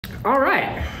All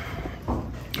right.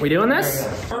 We doing this?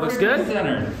 Looks good?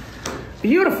 Centered.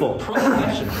 Beautiful.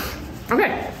 Professional.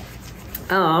 Okay.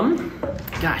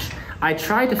 Gosh, I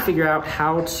tried to figure out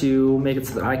how to make it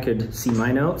so that I could see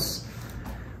my notes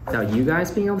without you guys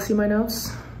being able to see my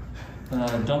notes.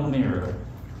 Don't mirror.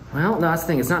 Well, no, that's the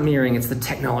thing. It's not mirroring. It's the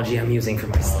technology I'm using for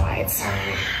my slides.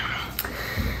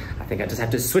 I think I just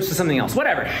have to switch to something else.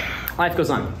 Whatever. Life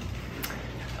goes on.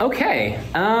 Okay.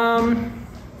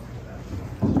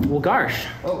 Well, gosh.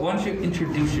 Oh, why don't you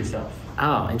introduce yourself?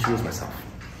 Oh, introduce myself.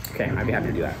 Okay, I'd be happy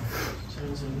to do that.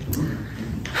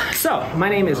 So, my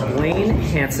name is Blaine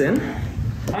Hansen.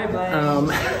 Hi,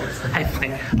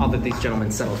 Blaine. I'll let these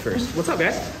gentlemen settle first. What's up,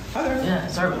 guys? Hi there. Yeah,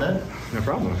 sorry about that. No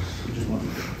problem.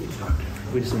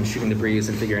 We've just been shooting the breeze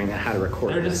and figuring out how to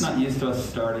record They're this. just not used to us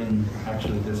starting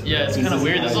actually this. Yeah, it's kind of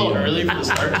weird. It's a little early for the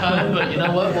start time, but you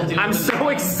know what? We'll do it. I'm so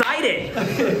excited!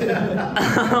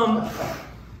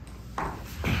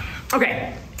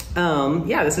 Okay.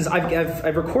 Yeah, this is,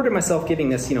 I've recorded myself giving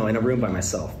this, you know, in a room by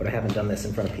myself, but I haven't done this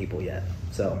in front of people yet.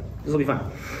 So this will be fun.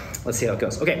 Let's see how it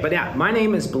goes. Okay, but yeah, my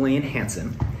name is Blaine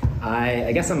Hansen.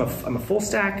 I guess I'm a full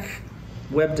stack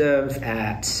web dev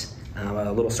at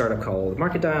a little startup called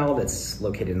Market Dial that's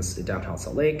located in downtown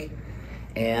Salt Lake.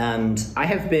 And I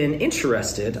have been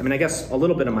interested, I mean, I guess a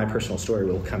little bit of my personal story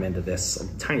will come into this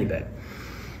a tiny bit.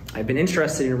 I've been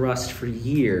interested in Rust for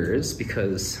years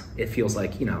because it feels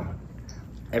like, you know,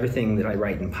 everything that I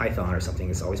write in Python or something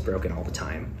is always broken all the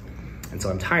time. And so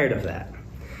I'm tired of that.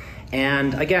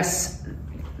 And I guess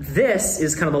this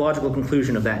is kind of the logical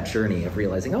conclusion of that journey of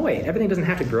realizing, oh wait, everything doesn't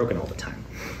have to be broken all the time.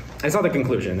 And it's not the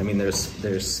conclusion. I mean, I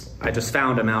just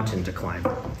found a mountain to climb.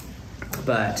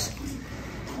 But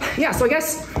yeah, so I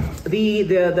guess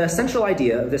the central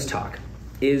idea of this talk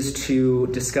is to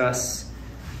discuss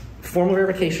formal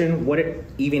verification, what it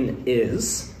even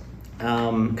is,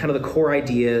 kind of the core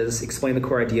ideas, explain the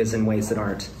core ideas in ways that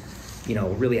aren't, you know,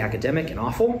 really academic and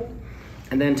awful,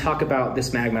 and then talk about this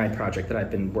Magmide project that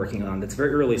I've been working on that's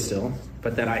very early still,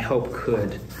 but that I hope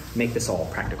could make this all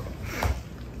practical.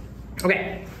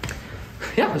 Okay,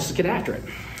 yeah, let's just get after it.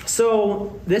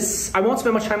 So this, I won't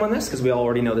spend much time on this because we all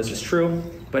already know this is true,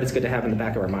 but it's good to have in the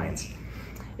back of our minds.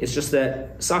 It's just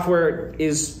that software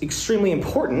is extremely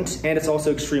important and it's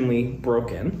also extremely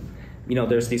broken. You know,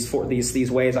 there's these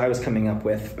ways I was coming up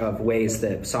with of ways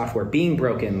that software being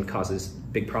broken causes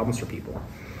big problems for people.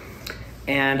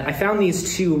 And I found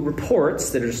these two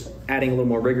reports that are just adding a little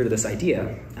more rigor to this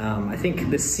idea. I think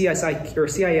the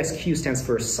CISQ stands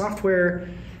for Software,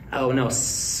 oh no,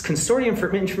 Consortium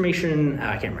for Information,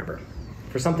 I can't remember.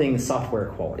 For something software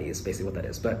quality is basically what that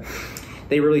is. But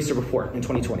they released a report in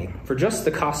 2020 for just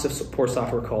the cost of poor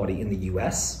software quality in the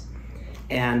US.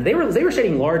 And they were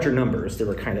stating larger numbers. They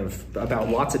were kind of about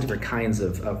lots of different kinds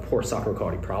of poor software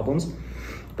quality problems.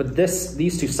 But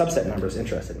these two subset numbers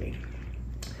interested me.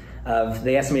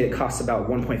 They estimate it costs about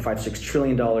 $1.56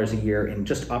 trillion a year in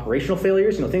just operational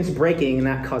failures, you know, things breaking and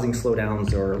that causing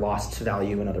slowdowns or lost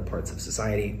value in other parts of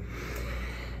society.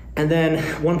 And then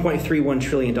 $1.31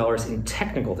 trillion in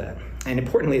technical debt. And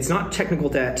importantly, it's not technical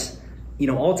debt, you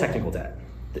know, all technical debt.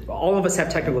 All of us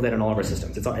have technical debt in all of our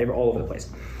systems. It's all over the place.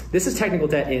 This is technical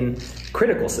debt in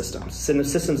critical systems,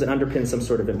 systems that underpin some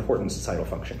sort of important societal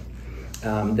function.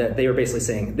 That they were basically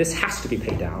saying, this has to be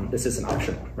paid down. This isn't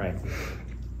optional, right?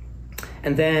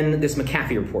 And then this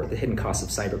McAfee report, the hidden costs of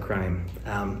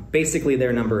cybercrime. Basically,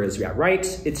 their number is, yeah, right,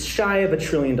 it's shy of $1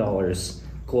 trillion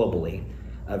globally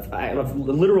of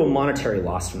literal monetary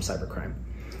loss from cybercrime.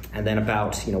 And then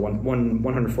about, you know,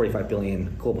 145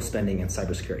 billion global spending in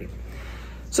cybersecurity.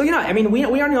 So, you know, I mean, we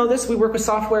already know this. We work with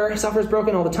software. Software is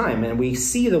broken all the time, and we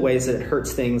see the ways that it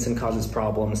hurts things and causes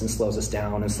problems and slows us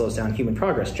down and slows down human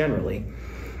progress generally.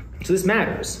 So this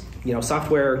matters. You know,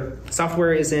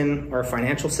 software is in our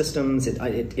financial systems.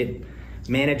 It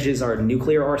manages our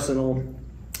nuclear arsenal.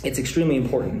 It's extremely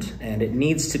important, and it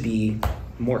needs to be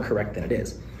more correct than it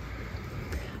is.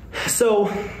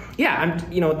 So, yeah,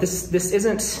 you know, this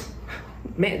isn't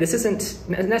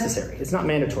necessary. It's not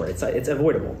mandatory. It's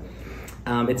avoidable.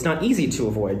 It's not easy to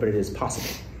avoid, but it is possible.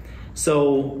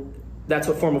 So that's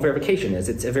what formal verification is.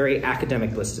 It's a very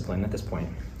academic discipline at this point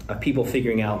of people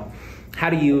figuring out how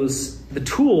to use the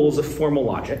tools of formal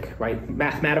logic, right,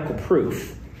 mathematical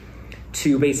proof,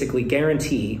 to basically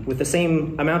guarantee with the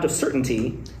same amount of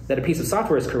certainty that a piece of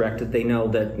software is correct, that they know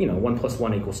that, you know, 1 +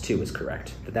 1 = 2 is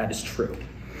correct, that is true.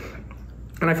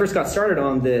 And I first got started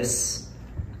on this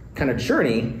kind of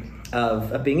journey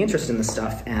of being interested in this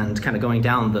stuff and kind of going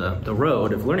down the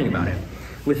road of learning about it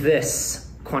with this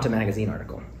Quantum Magazine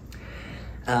article.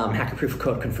 Hacker Proof of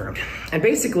Code Confirmed. And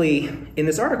basically, in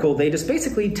this article, they just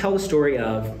basically tell the story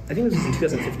of, I think this was in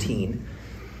 2015,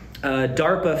 a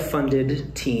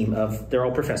DARPA-funded team of, they're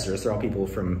all professors, they're all people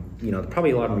from,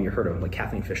 probably a lot of them you heard of, like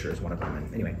Kathleen Fisher is one of them,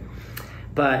 and anyway.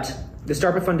 But this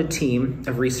DARPA-funded team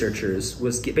of researchers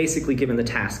was basically given the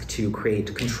task to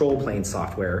create control plane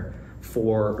software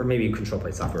for, or maybe control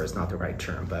plane software is not the right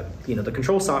term, but the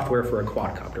control software for a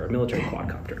quadcopter, a military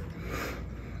quadcopter.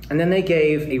 And then they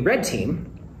gave a red team,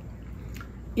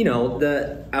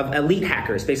 the elite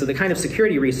hackers, basically the kind of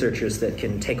security researchers that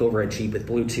can take over a Jeep with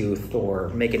Bluetooth or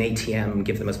make an ATM,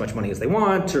 give them as much money as they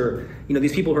want, or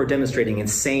these people who are demonstrating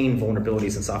insane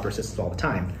vulnerabilities in software systems all the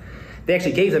time. They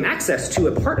actually gave them access to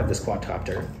a part of this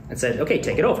quadcopter and said, okay,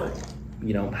 take it over.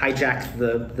 Hijack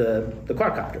the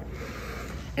quadcopter.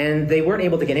 And they weren't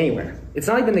able to get anywhere. It's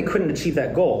not even they couldn't achieve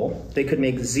that goal, they could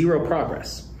make zero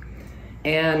progress.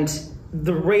 And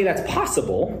the way that's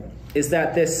possible is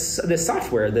that this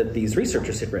software that these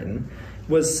researchers had written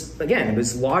was, again, it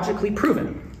was logically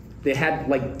proven. They had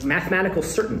like mathematical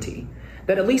certainty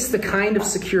that at least the kind of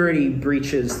security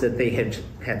breaches that they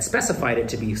had specified it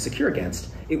to be secure against,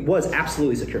 it was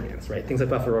absolutely secure against, right? Things like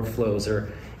buffer overflows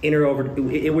or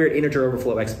weird integer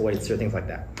overflow exploits or things like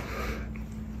that.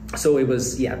 So it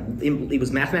was, it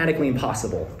was mathematically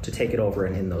impossible to take it over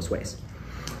in those ways.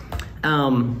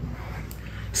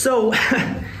 So,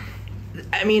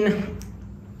 I mean,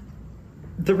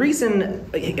 the reason,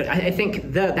 I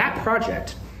think that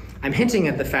project, I'm hinting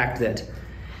at the fact that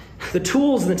the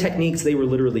tools and the techniques they were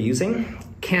literally using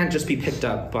can't just be picked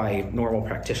up by normal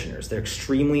practitioners. They're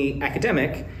extremely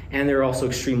academic, and they're also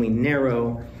extremely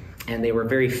narrow, and they were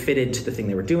very fitted to the thing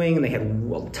they were doing, and they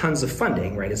had tons of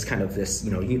funding, right? It's kind of this,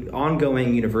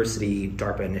 ongoing university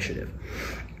DARPA initiative.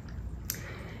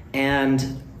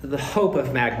 And the hope of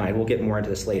Magmide, we'll get more into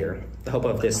this later, the hope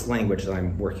of this language that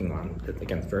I'm working on,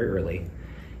 again, very early,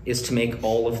 is to make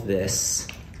all of this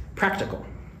practical,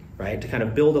 right? To kind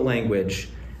of build a language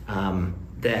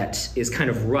that is kind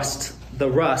of the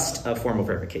rust of formal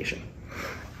verification.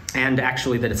 And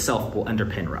actually that itself will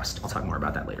underpin Rust. I'll talk more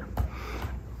about that later.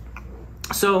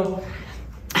 So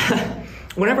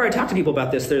whenever I talk to people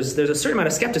about this, there's a certain amount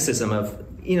of skepticism of,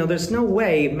 there's no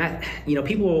way,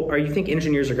 people, you think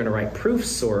engineers are going to write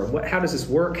proofs, or how does this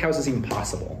work? How is this even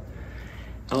possible?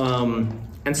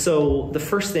 And so the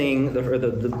first thing,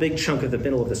 the big chunk of the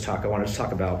middle of this talk, I wanted to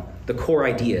talk about the core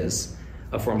ideas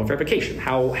of formal verification,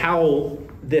 how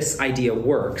this idea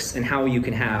works, and how you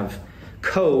can have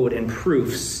code and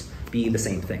proofs be the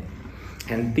same thing.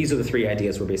 And these are the three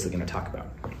ideas we're basically going to talk about.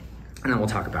 And then we'll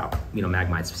talk about,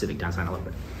 Magmide specific design a little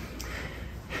bit.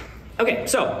 Okay,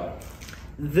 so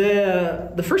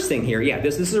the first thing here,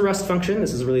 this is a Rust function.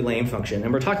 This is a really lame function.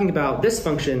 And we're talking about this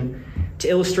function to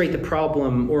illustrate the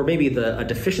problem, or maybe a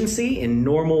deficiency in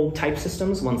normal type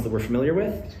systems, ones that we're familiar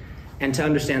with, and to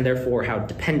understand, therefore, how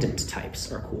dependent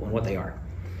types are cool and what they are.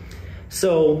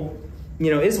 So,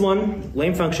 is1,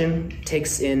 lame function,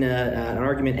 takes in an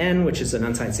argument n, which is an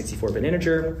unsigned 64-bit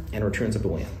integer, and returns a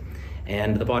Boolean.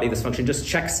 And the body of this function just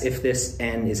checks if this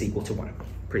n is equal to 1.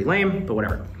 Pretty lame, but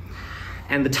whatever.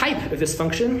 And the type of this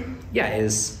function,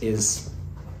 is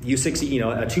U60,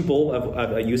 a tuple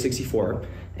of a U64,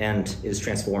 and is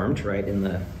transformed, right, in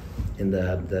the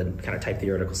kind of type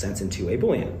theoretical sense into a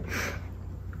Boolean.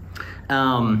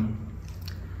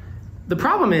 The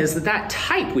problem is that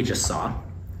type we just saw,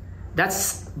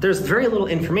 there's very little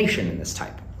information in this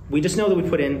type. We just know that we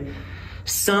put in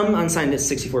some unsigned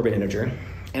 64-bit integer,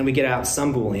 and we get out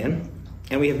some Boolean,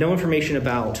 and we have no information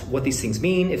about what these things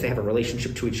mean, if they have a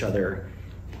relationship to each other.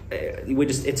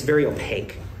 It's very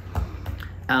opaque.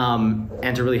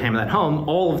 And to really hammer that home,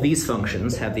 all of these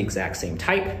functions have the exact same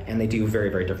type, and they do very,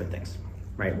 very different things.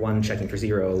 Right? One checking for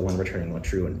 0, one returning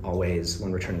true and always,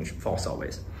 one returning false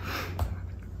always.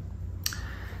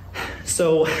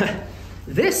 So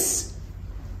this,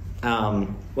 I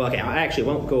actually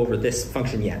won't go over this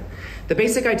function yet. The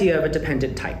basic idea of a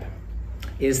dependent type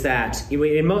is that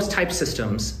in most type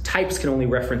systems, types can only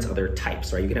reference other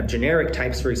types, right? You can have generic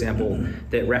types, for example,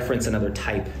 that reference another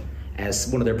type as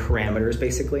one of their parameters,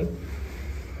 basically.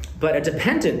 But a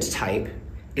dependent type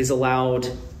is allowed,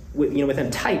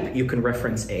 within type, you can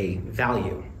reference a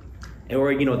value.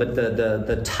 Or,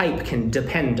 the type can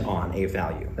depend on a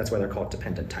value. That's why they're called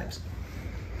dependent types.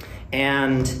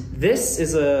 And this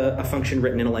is a function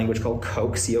written in a language called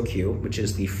Coq, C-O-Q, which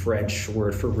is the French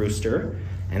word for rooster.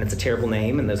 And it's a terrible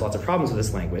name, and there's lots of problems with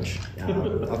this language.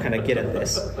 I'll kind of get at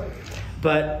this.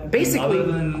 But basically,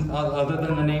 other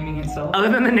than the naming itself? Other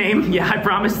than the name, yeah, I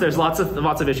promise there's lots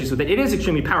of issues with it. It is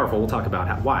extremely powerful. We'll talk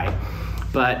about why.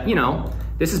 But,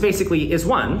 this is basically is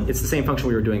 1. It's the same function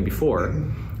we were doing before.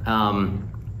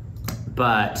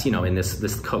 But in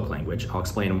this Coke language, I'll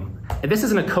explain. And this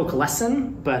isn't a Coke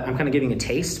lesson, but I'm kind of giving a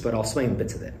taste, but I'll explain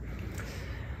bits of it.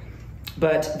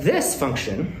 But this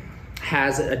function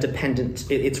has a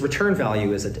dependent, its return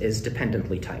value is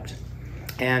dependently typed.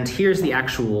 And here's the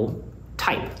actual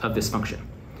type of this function.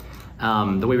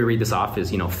 The way we read this off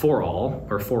is, for all,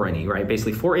 or for any, right?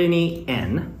 Basically, for any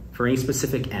n, for any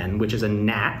specific n, which is a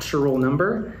natural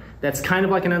number, that's kind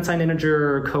of like an unsigned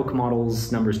integer. Coke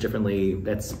models numbers differently.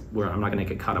 That's where I'm not going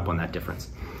to get caught up on that difference.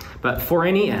 But for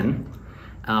any n,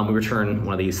 we return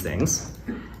one of these things.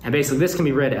 And basically, this can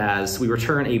be read as we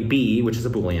return a b, which is a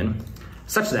Boolean,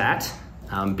 such that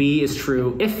b is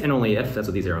true if and only if, that's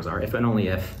what these arrows are, if and only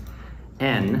if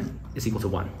n is equal to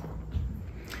 1.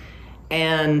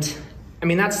 And I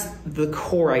mean, that's the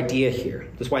core idea here.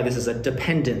 That's why this is a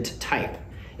dependent type,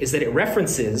 is that it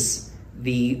references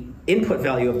the input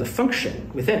value of the function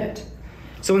within it.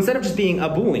 So instead of just being a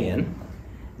Boolean,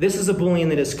 this is a Boolean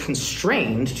that is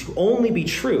constrained to only be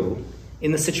true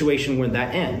in the situation where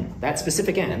that n, that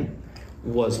specific n,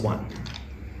 was 1.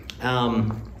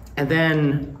 And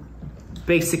then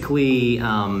basically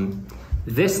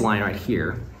this line right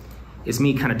here is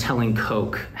me kind of telling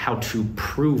Coke how to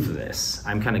prove this.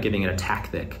 I'm kind of giving it a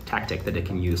tactic that it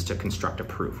can use to construct a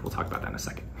proof. We'll talk about that in a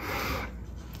second.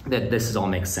 That this all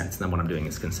makes sense, and then what I'm doing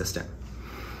is consistent.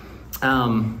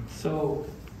 So,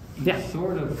 yeah.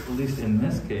 Sort of, at least in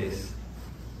this case,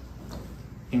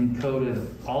 encoded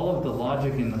all of the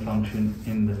logic in the function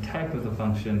in the type of the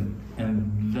function,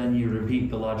 and then you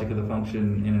repeat the logic of the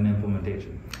function in an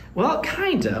implementation. Well,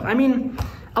 kind of. I mean,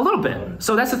 a little bit.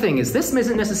 So that's the thing, is this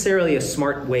isn't necessarily a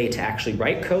smart way to actually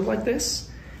write code like this,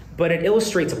 but it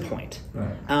illustrates a point.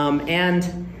 Right.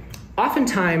 And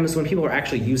oftentimes when people are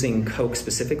actually using Coke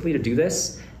specifically to do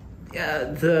this,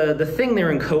 the thing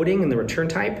they're encoding in the return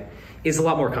type is a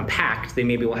lot more compact. They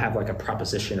maybe will have like a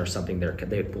proposition or something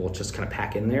they will just kind of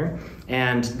pack in there.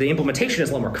 And the implementation is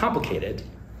a lot more complicated.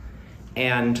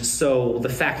 And so the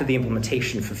fact that the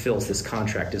implementation fulfills this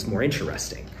contract is more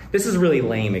interesting. This is a really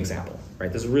lame example,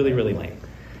 right? This is really, really lame.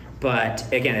 But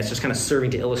again, it's just kind of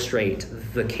serving to illustrate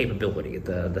the capability,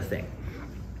 the thing.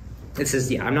 It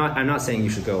says, yeah, I'm not saying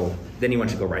anyone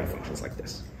should go write functions like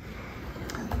this.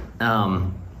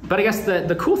 But I guess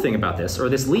the cool thing about this, or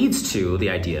this leads to the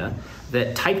idea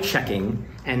that type checking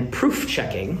and proof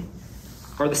checking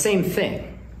are the same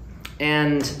thing.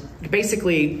 And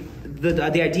basically,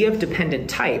 the idea of dependent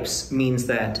types means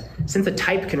that since a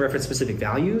type can reference specific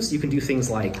values, you can do things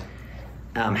like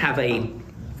have a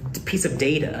piece of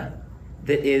data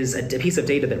that is a piece of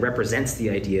data that represents the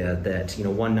idea that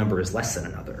one number is less than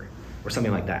another, or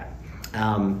something like that.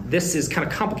 This is kind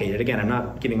of complicated. Again, I'm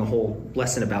not giving a whole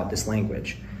lesson about this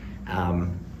language.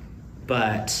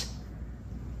 But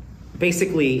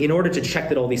basically, in order to check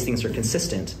that all these things are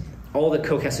consistent, all that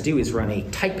Coke has to do is run a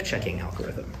type checking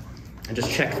algorithm and just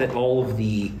check that all of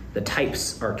the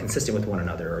types are consistent with one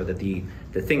another, or that the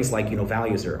things like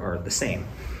values are the same.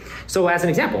 So as an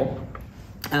example,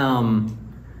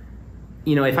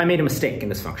 if I made a mistake in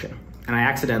this function and I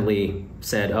accidentally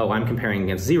said, oh, I'm comparing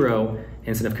against 0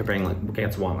 instead of comparing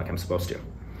against 1 like I'm supposed to,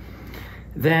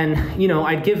 then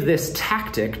I'd give this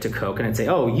tactic to Coke and I'd say,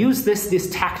 oh, use this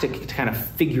tactic to kind of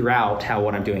figure out how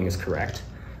what I'm doing is correct.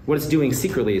 What it's doing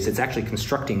secretly is it's actually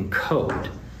constructing code.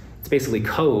 It's basically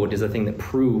code is the thing that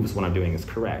proves what I'm doing is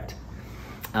correct.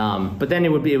 But then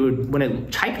it would when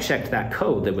it type checked that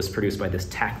code that was produced by this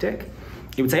tactic,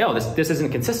 it would say, oh, this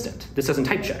isn't consistent. This doesn't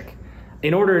type check.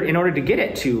 In order to get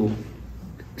it to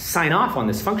sign off on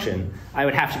this function, I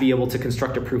would have to be able to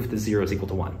construct a proof that 0 is equal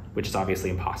to 1, which is obviously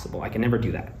impossible. I can never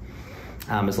do that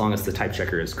as long as the type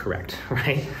checker is correct,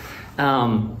 right?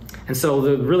 And so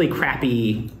the really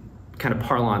crappy kind of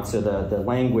parlance, or the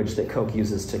language that Coke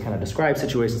uses to kind of describe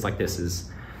situations like this,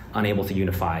 is unable to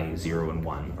unify 0 and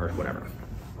 1 or whatever.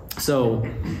 So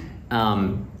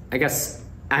I guess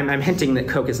I'm hinting that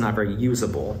Coke is not very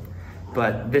usable,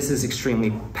 but this is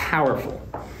extremely powerful.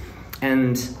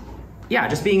 And yeah,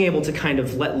 just being able to kind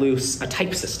of let loose a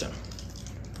type system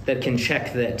that can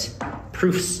check that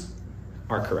proofs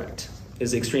are correct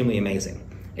is extremely amazing.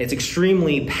 It's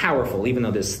extremely powerful, even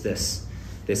though this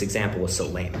example is so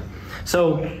lame.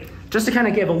 So just to kind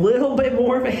of give a little bit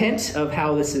more of a hint of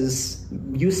how this is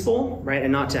useful, right,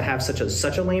 and not to have such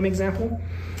a lame example,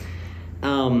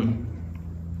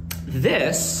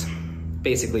 this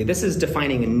is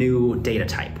defining a new data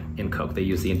type in Coke. They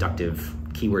use the inductive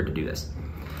keyword to do this.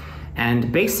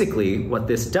 And basically what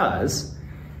this does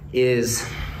is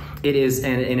it is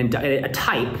a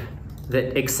type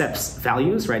that accepts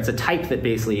values, right? It's a type that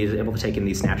basically is able to take in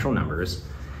these natural numbers,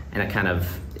 and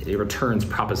it returns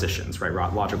propositions, right?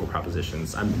 Logical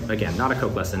propositions. I'm, again, not a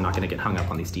Coq lesson, not gonna get hung up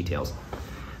on these details.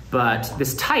 But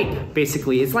this type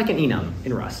basically is like an enum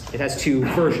in Rust. It has two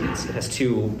versions. It has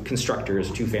two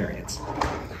constructors, two variants.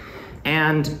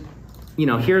 And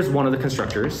here's one of the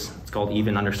constructors. It's called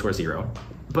even_0.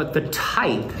 But the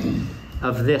type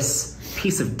of this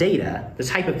piece of data, the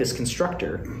type of this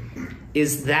constructor,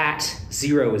 is that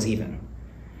 0 is even.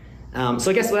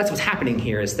 So I guess that's what's happening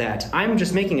here, is that I'm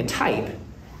just making a type,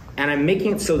 and I'm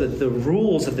making it so that the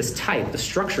rules of this type, the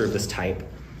structure of this type,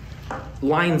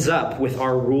 lines up with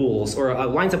our rules, or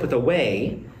lines up with a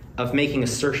way of making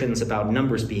assertions about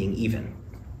numbers being even.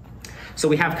 So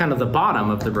we have kind of the bottom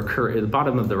of the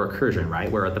recursion,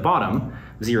 right? Where at the bottom,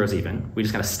 0 is even. We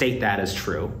just kind of state that as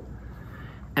true.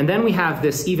 And then we have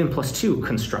this even plus 2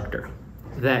 constructor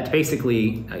that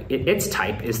basically, its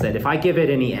type is that if I give it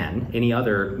any n, any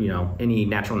other, any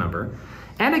natural number,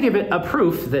 and I give it a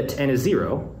proof that n is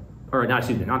 0, or not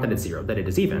that it's 0, that it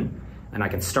is even, and I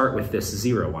can start with this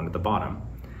 0 one at the bottom,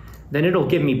 then it'll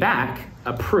give me back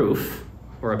a proof,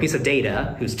 or a piece of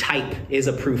data whose type is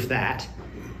a proof that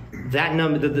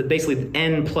number, basically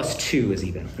n plus 2 is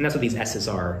even. And that's what these S's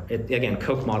are. Again,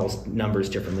 Coq models numbers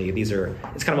differently.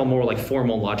 It's kind of a more like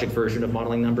formal logic version of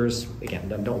modeling numbers. Again,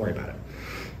 don't worry about it.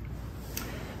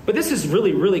 But this is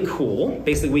really, really cool.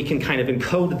 Basically, we can kind of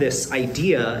encode this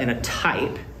idea in a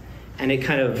type, and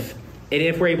if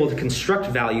we're able to construct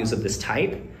values of this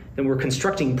type, then we're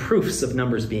constructing proofs of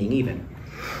numbers being even.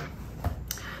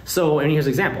 So, and here's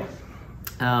an example.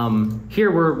 Here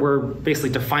we're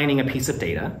basically defining a piece of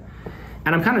data,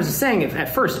 and I'm kind of just saying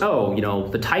at first,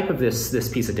 the type of this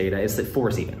piece of data is that 4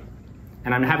 is even.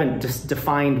 And I haven't just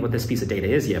defined what this piece of data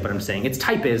is yet, but I'm saying its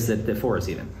type is that 4 is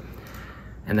even.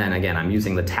 And then again, I'm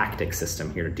using the tactic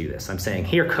system here to do this. I'm saying,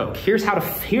 here, Coq, here's how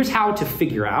to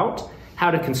figure out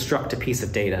how to construct a piece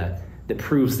of data that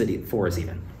proves that 4 is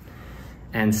even.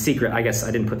 And secret, I guess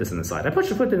I didn't put this in the slide. I put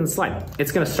it in the slide.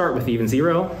 It's gonna start with even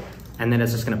 0, and then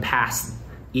it's just gonna pass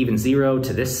even 0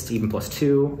 to this even plus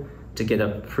 2 to get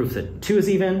a proof that 2 is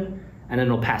even, and then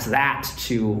it'll pass that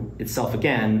to itself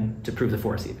again to prove that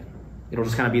 4 is even. It'll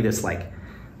just kind of be this like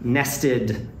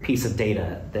nested piece of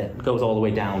data that goes all the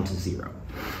way down to 0.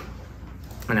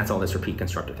 And that's all this repeat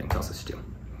constructor thing tells us to do.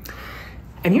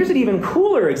 And here's an even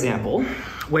cooler example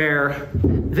where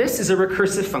this is a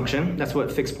recursive function. That's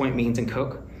what fixed point means in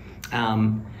Coq.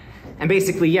 And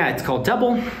basically, it's called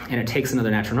double, and it takes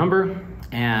another natural number,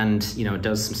 and it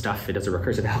does some stuff. It does a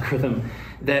recursive algorithm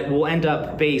that will end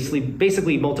up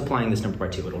basically multiplying this number by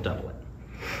 2. It'll double it.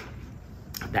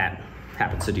 That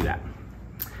happens to do that.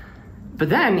 But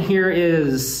then here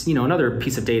is another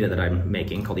piece of data that I'm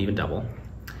making called even double.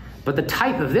 But the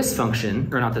type of this function,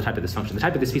 or not the type of this function, the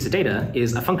type of this piece of data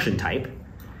is a function type.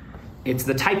 It's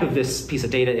the type of this piece of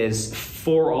data is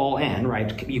for all n,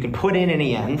 right? You can put in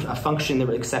any n, a function that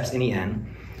accepts any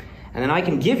n, and then I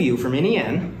can give you from any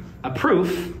n a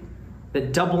proof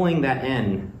that doubling that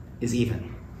n is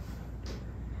even.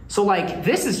 So like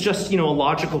this is just a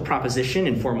logical proposition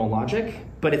in formal logic,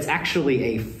 but it's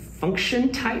actually a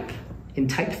function type in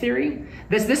type theory.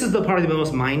 This is the part of the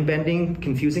most mind-bending,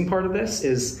 confusing part of this,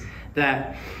 is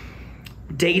that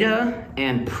data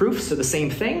and proofs are the same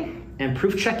thing, and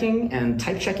proof checking and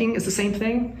type checking is the same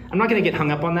thing. I'm not going to get hung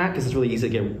up on that because it's really easy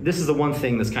to get. This is the one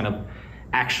thing that's kind of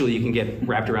actually you can get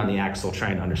wrapped around the axle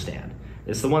trying to understand.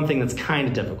 It's the one thing that's kind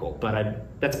of difficult, but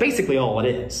that's basically all it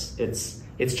is.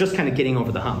 It's just kind of getting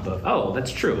over the hump of, oh,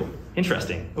 that's true,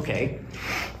 interesting, okay.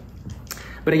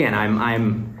 But again,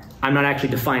 I'm not actually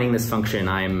defining this function.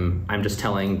 I'm just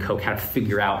telling Coq how to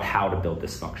figure out how to build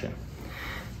this function.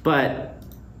 But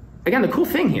again, the cool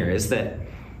thing here is that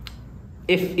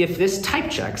if this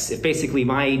type checks, if basically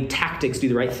my tactics do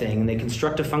the right thing and they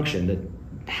construct a function that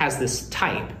has this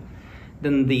type,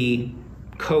 then the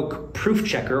Coq proof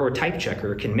checker or type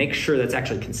checker can make sure that's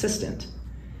actually consistent.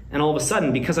 And all of a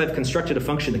sudden, because I've constructed a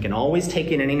function that can always take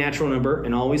in any natural number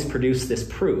and always produce this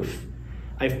proof,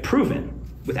 I've proven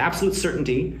with absolute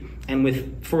certainty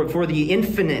and for the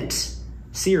infinite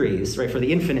series, right, for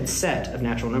the infinite set of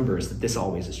natural numbers, that this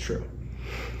always is true.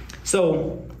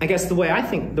 So I guess the way I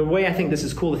think this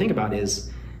is cool to think about is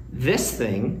this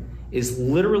thing is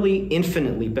literally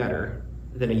infinitely better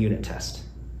than a unit test.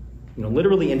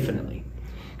 Literally infinitely.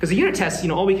 Because a unit test,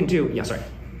 all we can do, Well,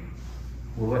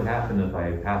 what happened if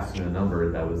I passed in a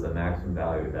number that was the maximum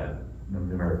value that the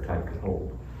numeric type could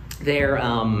hold? They're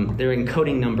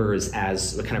encoding numbers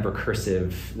as a kind of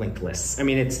recursive linked lists. I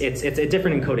mean, it's a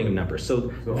different encoding of numbers.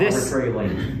 So this arbitrary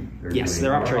length. Yes,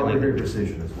 they're arbitrary length. Arbitrary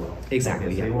precision as well. Exactly.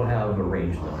 Okay, so yeah. they won't have a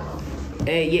range limit on them.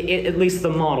 At least the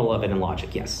model of it in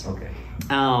logic, yes. Okay.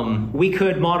 We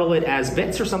could model it as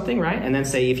bits or something, right? And then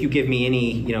say if you give me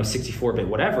any 64-bit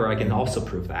whatever, I can also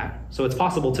prove that. So it's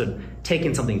possible to take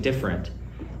in something different.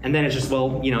 And then it's just,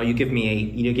 well, you give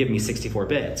me 64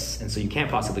 bits, and so you can't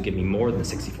possibly give me more than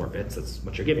 64 bits. That's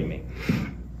what you're giving me.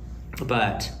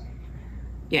 But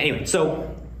yeah, anyway,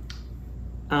 so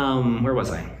where was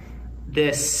I?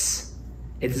 This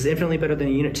is infinitely better than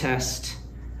a unit test.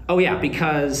 Oh yeah,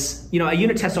 because a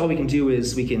unit test, all we can do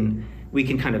is we can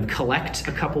kind of collect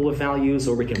a couple of values,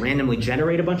 or we can randomly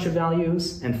generate a bunch of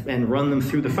values and run them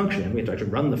through the function. We have to actually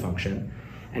run the function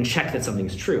and check that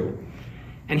something's true.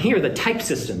 And here, the type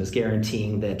system is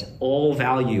guaranteeing that all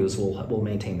values will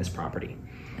maintain this property,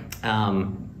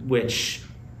 which,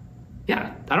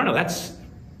 yeah, I don't know. That's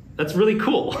really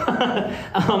cool.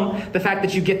 The fact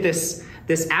that you get this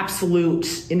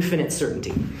absolute infinite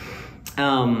certainty.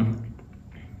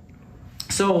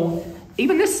 So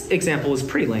even this example is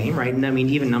pretty lame, right? And I mean,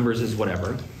 even numbers is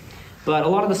whatever. But a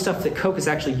lot of the stuff that Coq is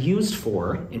actually used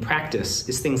for in practice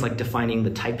is things like defining the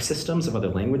type systems of other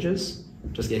languages.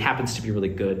 Just it happens to be really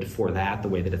good for that, the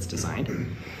way that it's designed.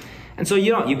 And so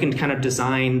you can kind of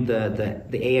design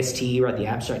the AST, right, the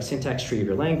abstract syntax tree of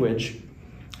your language,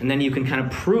 and then you can kind of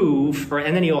prove,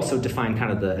 and then you also define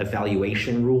kind of the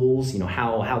evaluation rules,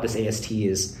 how this AST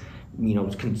is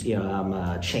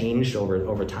changed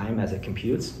over time as it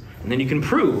computes. And then you can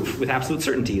prove with absolute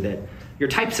certainty that your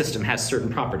type system has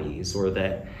certain properties, or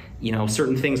that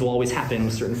certain things will always happen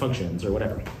with certain functions or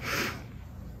whatever.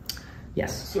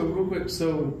 Yes. So real quick,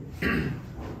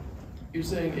 you're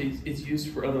saying it's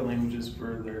used for other languages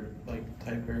for their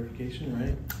type verification,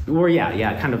 right? Or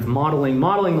yeah, kind of modeling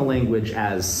the language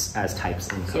as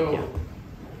types in code. So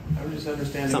yeah. I'm just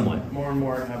understanding Somewhat. more and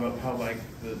more about how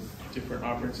the different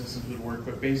operating systems would work,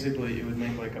 but basically it would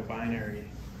make a binary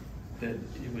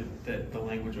that the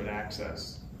language would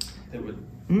access. That would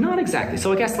Not exactly.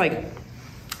 So I guess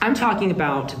I'm talking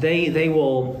about they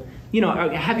will.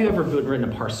 Have you ever written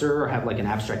a parser or have an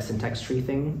abstract syntax tree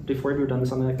thing before? Have you ever done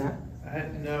something like that?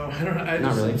 No, I don't know. Not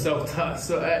just really. self-taught.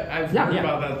 So I've heard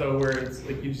about that though, where it's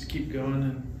you just keep going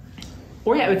and.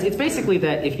 Or yeah, it's basically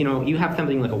that if you have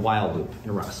something like a while loop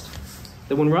in Rust,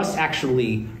 that when Rust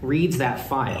actually reads that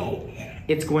file,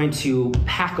 it's going to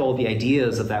pack all the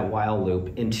ideas of that while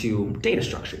loop into data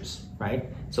structures, right?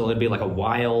 So it'd be like a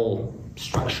while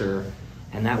structure.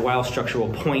 And that while structure will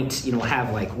point,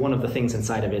 have one of the things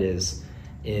inside of it is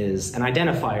an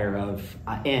identifier of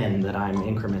n that I'm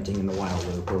incrementing in the while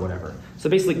loop or whatever. So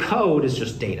basically code is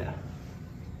just data.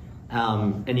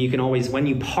 And you can always, when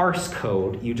you parse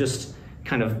code, you just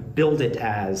kind of build it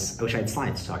as, I wish I had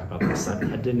slides to talk about this. I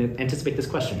didn't anticipate this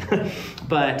question.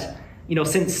 But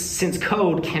since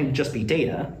code can just be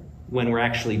data, when we're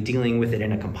actually dealing with it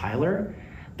in a compiler,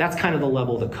 that's kind of the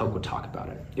level that Coq would talk about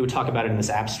it. It would talk about it in this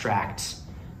abstract,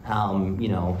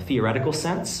 theoretical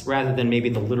sense, rather than maybe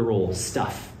the literal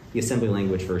stuff, the assembly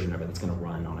language version of it that's going to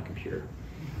run on a computer.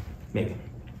 Maybe.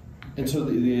 And so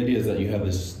the idea is that you have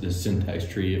this syntax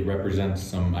tree. It represents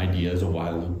some ideas. A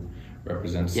while loop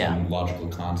represents some logical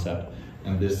concept,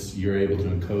 and you're able to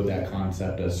encode that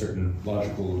concept as certain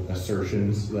logical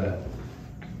assertions that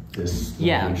this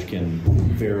language can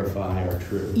verify are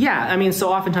true. Yeah, I mean,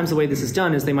 so oftentimes the way this is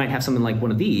done is they might have something like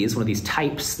one of these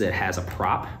types that has a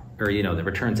prop, or that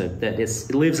returns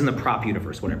it lives in the prop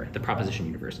universe, whatever, the proposition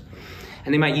universe,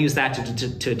 and they might use that to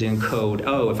encode.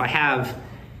 Oh, if I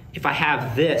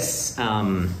have this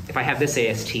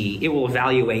AST, it will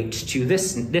evaluate to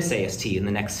this AST in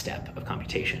the next step of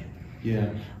computation. Yeah.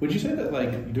 Would you say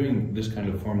that doing this kind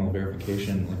of formal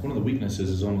verification, one of the weaknesses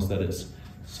is almost that it's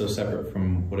so separate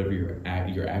from whatever your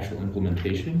actual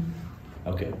implementation?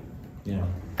 Okay. Yeah.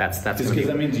 That's because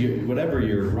that means whatever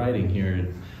you're writing here,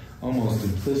 it almost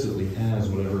implicitly has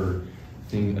whatever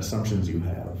assumptions you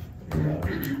have.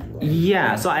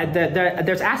 Yeah. So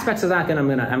there's aspects of that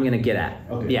I'm gonna get at.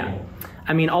 Okay. Yeah.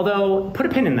 I mean, although put a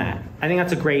pin in that. I think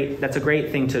that's a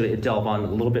great thing to delve on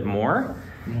a little bit more.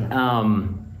 Yeah.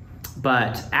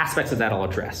 But aspects of that I'll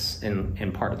address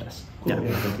in part of this. Cool.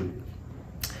 Yeah. Thank you.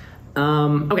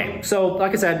 Okay, so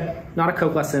like I said, not a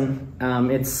Coq lesson.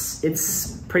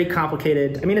 It's pretty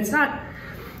complicated. I mean, it's not.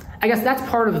 I guess that's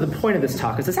part of the point of this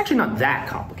talk, is it's actually not that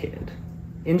complicated.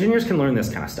 Engineers can learn this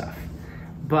kind of stuff,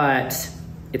 but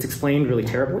it's explained really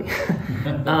terribly.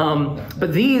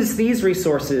 But these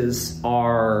resources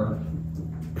are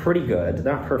pretty good.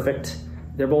 They're not perfect.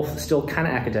 They're both still kind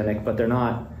of academic, but they're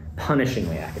not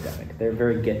punishingly academic. They're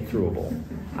very get-throughable.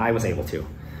 I was able to.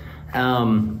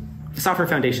 Software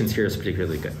Foundations here is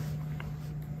particularly good.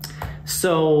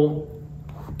 So,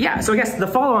 yeah, so I guess the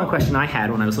follow-on question I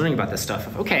had when I was learning about this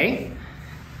stuff, okay,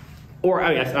 or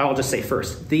I'll just say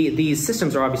first, these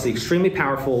systems are obviously extremely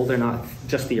powerful. They're not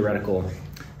just theoretical.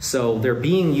 So they're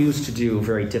being used to do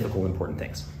very difficult, important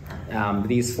things.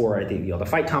 These four, I think, the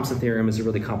Feit-Thompson theorem is a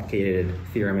really complicated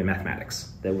theorem in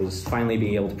mathematics that was finally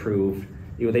being able to prove,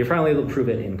 they were finally able to prove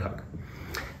it in Cook.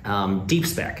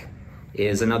 DeepSpec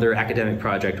is another academic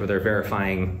project where they're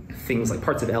verifying things like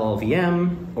parts of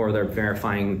LLVM, or they're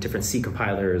verifying different C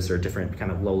compilers or different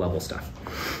kind of low-level stuff.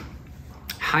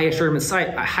 High assurance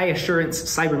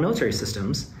cyber military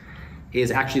systems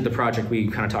is actually the project we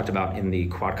kind of talked about in the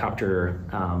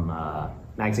Quadcopter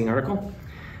magazine article.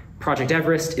 Project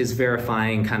Everest is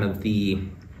verifying kind of the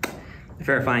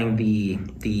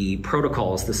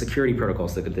protocols, the security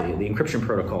protocols, the encryption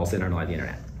protocols that underlie the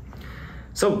internet.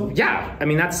 So yeah, I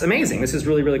mean, that's amazing. This is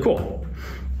really, really cool.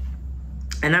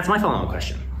 And that's my follow-on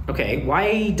question. Okay,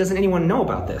 why doesn't anyone know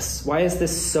about this? Why is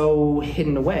this so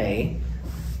hidden away?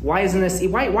 Why isn't this,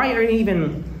 why are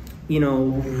even,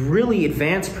 really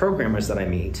advanced programmers that I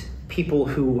meet, people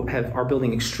who are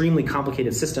building extremely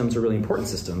complicated systems or really important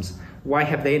systems, why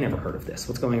have they never heard of this?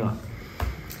 What's going on?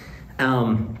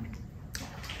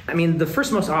 I mean, the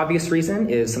first most obvious reason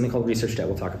is something called research debt.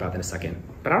 We'll talk about that in a second.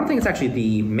 But I don't think it's actually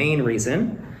the main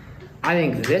reason. I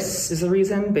think this is the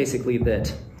reason, basically,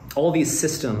 that all these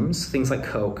systems, things like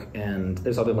Coke, and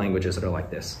there's other languages that are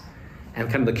like this, and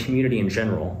kind of the community in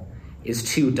general, is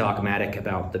too dogmatic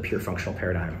about the pure functional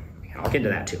paradigm. I'll get into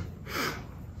that too.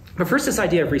 But first, this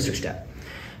idea of research debt.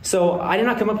 So I did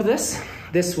not come up with this.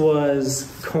 This was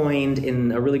coined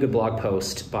in a really good blog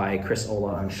post by Chris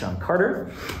Olah and Sean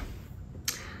Carter.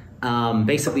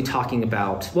 Basically talking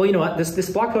about, well, you know what, this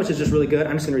blog post is just really good.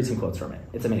 I'm just gonna read some quotes from it.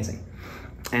 It's amazing.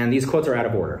 And these quotes are out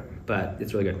of order, but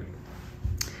it's really good.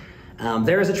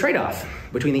 There is a trade-off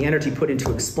between the energy put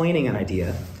into explaining an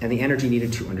idea and the energy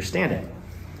needed to understand it.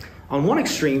 On one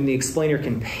extreme, the explainer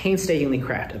can painstakingly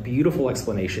craft a beautiful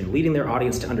explanation, leading their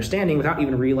audience to understanding without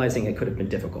even realizing it could have been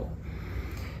difficult.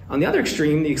 On the other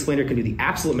extreme, the explainer can do the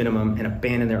absolute minimum and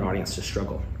abandon their audience to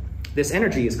struggle. This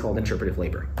energy is called interpretive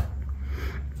labor.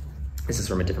 This is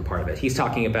from a different part of it. He's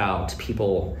talking about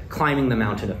people climbing the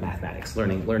mountain of mathematics,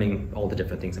 learning all the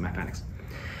different things in mathematics.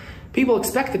 People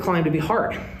expect the climb to be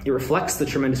hard. It reflects the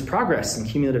tremendous progress and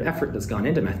cumulative effort that's gone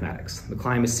into mathematics. The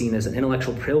climb is seen as an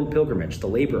intellectual pilgrimage, the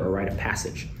labor or rite of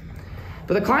passage.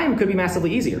 But the climb could be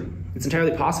massively easier. It's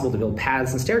entirely possible to build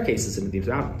paths and staircases into these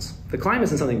mountains. The climb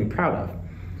isn't something to be proud of.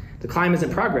 The climb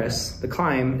isn't progress. The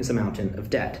climb is a mountain of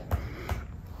debt.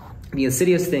 The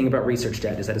insidious thing about research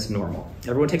debt is that it's normal.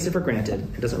 Everyone takes it for granted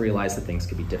and doesn't realize that things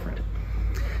could be different.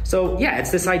 So yeah,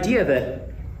 it's this idea that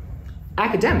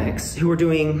academics who are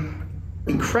doing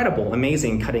incredible,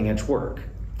 amazing, cutting-edge work,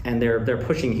 and they're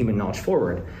pushing human knowledge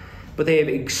forward, but they have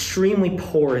extremely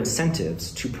poor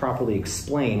incentives to properly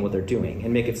explain what they're doing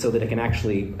and make it so that it can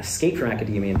actually escape from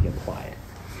academia and be applied.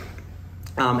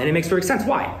 And it makes perfect sense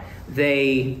why.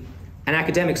 An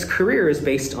academic's career is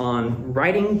based on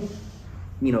writing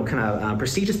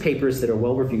prestigious papers that are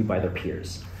well reviewed by their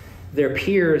peers. Their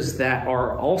peers that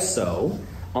are also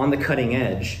on the cutting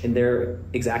edge in their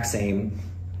exact same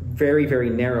very, very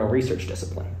narrow research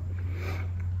discipline.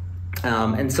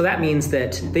 And so that means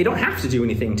that they don't have to do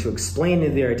anything to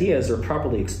explain their ideas or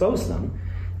properly expose them.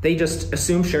 They just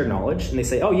assume shared knowledge and they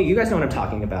say, oh, you guys know what I'm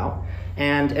talking about.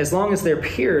 And as long as their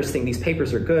peers think these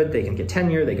papers are good, they can get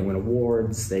tenure, they can win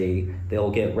awards,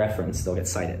 they'll get referenced, they'll get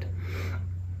cited.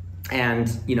 And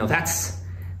that's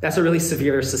a really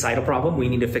severe societal problem. We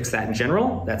need to fix that in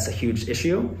general. That's a huge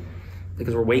issue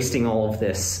because we're wasting all of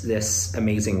this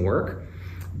amazing work.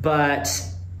 But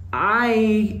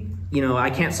I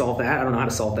can't solve that. I don't know how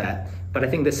to solve that. But I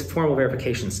think this formal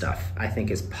verification stuff, I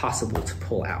think, is possible to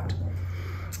pull out.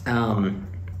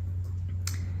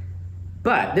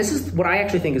 But this is what I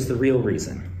actually think is the real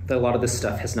reason that a lot of this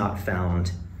stuff has not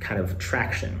found kind of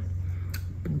traction.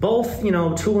 Both,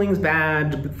 tooling's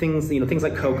bad, things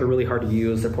like Coke are really hard to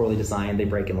use, they're poorly designed, they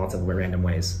break in lots of random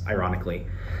ways, ironically.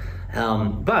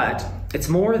 But it's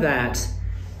more that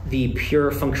the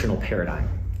pure functional paradigm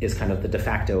is kind of the de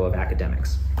facto of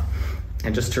academics.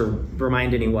 And just to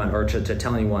remind anyone, or to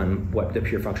tell anyone what the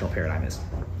pure functional paradigm is.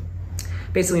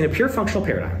 Basically, in a pure functional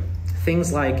paradigm,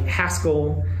 things like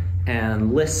Haskell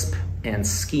and Lisp and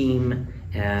Scheme,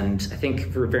 and I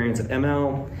think for variants of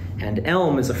ML, and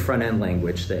Elm is a front-end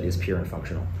language that is pure and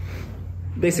functional.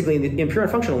 Basically, in pure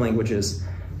and functional languages,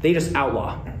 they just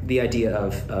outlaw the idea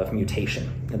of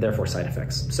mutation and therefore side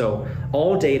effects. So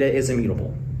all data is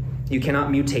immutable. You cannot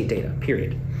mutate data,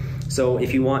 period. So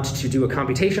if you want to do a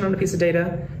computation on a piece of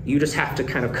data, you just have to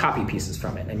kind of copy pieces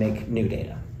from it and make new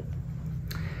data.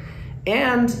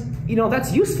 And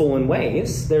that's useful in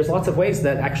ways. There's lots of ways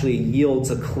that actually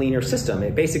yields a cleaner system.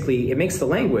 It makes the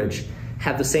language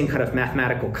have the same kind of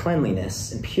mathematical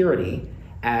cleanliness and purity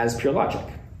as pure logic.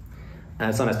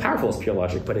 It's not as powerful as pure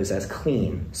logic, but is as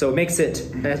clean. So it makes it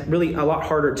really a lot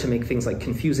harder to make things like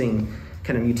confusing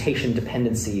kind of mutation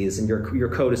dependencies, and your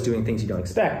code is doing things you don't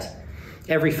expect.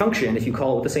 Every function, if you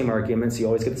call it with the same arguments, you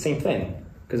always get the same thing,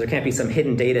 because there can't be some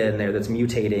hidden data in there that's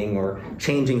mutating or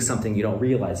changing something you don't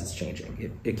realize it's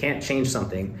changing. It can't change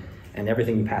something, and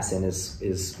everything you pass in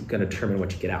is going to determine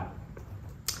what you get out.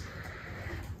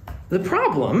 The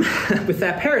problem with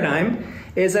that paradigm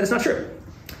is that it's not true.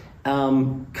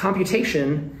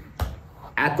 Computation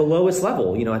at the lowest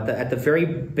level, at the very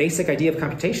basic idea of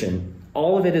computation,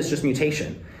 all of it is just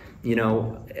mutation.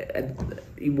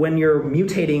 When you're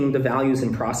mutating the values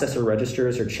in processor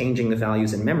registers or changing the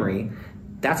values in memory,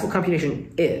 that's what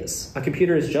computation is. A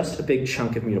computer is just a big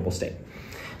chunk of mutable state.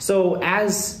 So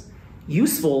as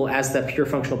useful as that pure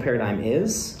functional paradigm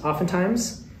is,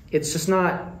 oftentimes, it's just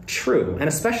not true. And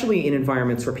especially in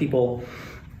environments where people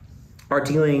are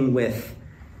dealing with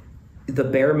the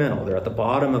bare metal. They're at the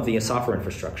bottom of the software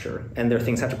infrastructure, and their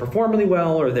things have to perform really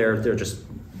well, or they're just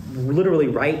literally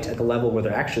right at the level where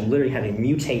they're actually literally having to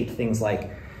mutate things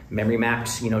like memory mapped,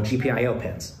 GPIO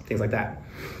pins, things like that.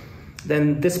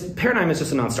 Then this paradigm is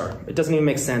just a non-starter. It doesn't even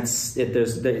make sense.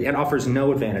 It offers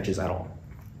no advantages at all.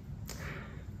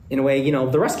 In a way,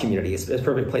 the Rust community is a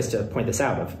perfect place to point this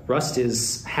out. Rust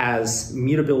has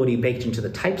mutability baked into the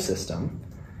type system,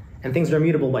 and things are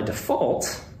immutable by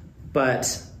default,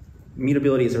 but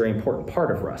mutability is a very important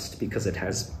part of Rust because it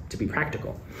has to be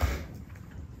practical.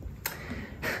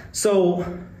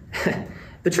 So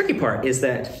the tricky part is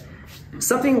that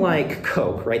something like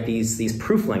Coq, right, these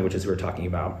proof languages we're talking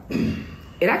about,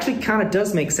 it actually kind of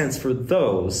does make sense for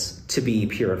those to be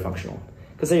pure and functional,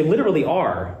 because they literally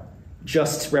are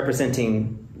just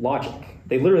representing logic.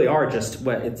 They literally are just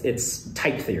it's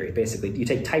type theory, basically. You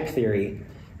take type theory,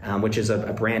 which is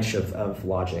a branch of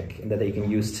logic and that you can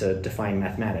use to define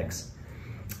mathematics.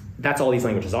 That's all these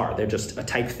languages are. They're just a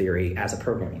type theory as a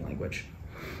programming language.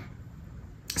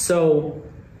 So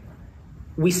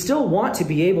we still want to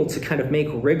be able to kind of make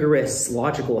rigorous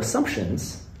logical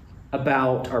assumptions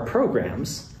about our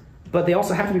programs, but they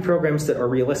also have to be programs that are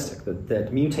realistic,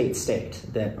 that mutate state,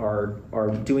 that are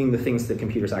doing the things that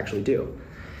computers actually do.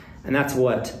 And that's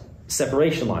what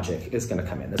separation logic is going to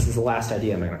come in. This is the last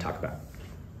idea I'm going to talk about.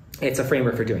 It's a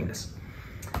framework for doing this.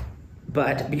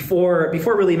 But before it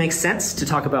really makes sense to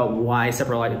talk about why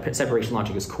separation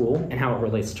logic is cool and how it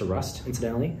relates to Rust,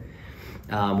 incidentally,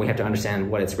 we have to understand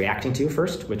what it's reacting to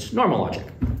first, which normal logic.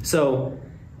 So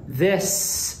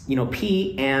this,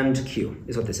 P and Q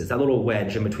is what this is. That little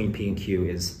wedge in between P and Q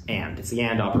is AND. It's the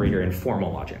AND operator in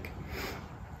formal logic.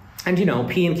 And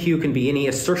P and Q can be any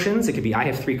assertions. It could be I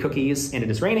have 3 cookies and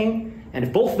it is raining. And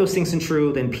if both of those things are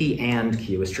true, then P and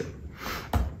Q is true.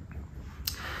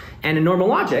 And in normal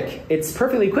logic, it's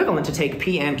perfectly equivalent to take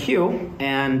P and Q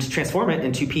and transform it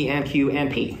into P and Q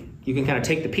and P. You can kind of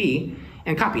take the P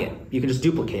and copy it. You can just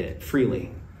duplicate it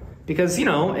freely. Because,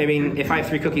 if I have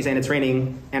 3 cookies and it's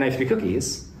raining and I have 3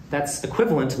 cookies, that's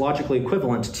logically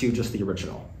equivalent to just the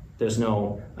original.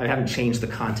 I haven't changed the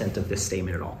content of this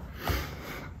statement at all.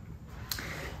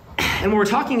 And when we're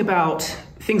talking about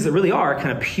things that really are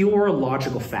kind of pure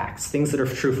logical facts, things that are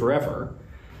true forever,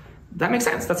 that makes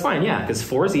sense. That's fine, yeah, because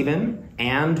 4 is even,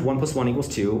 and 1 + 1 =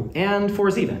 2, and 4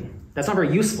 is even. That's not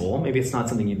very useful. Maybe it's not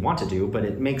something you'd want to do, but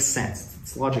it makes sense.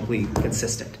 It's logically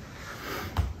consistent.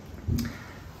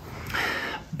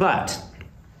 But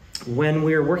when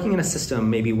we're working in a system,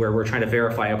 maybe where we're trying to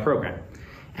verify a program,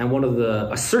 and one of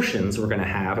the assertions we're going to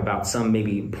have about some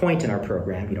maybe point in our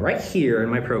program, right here in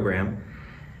my program,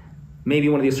 maybe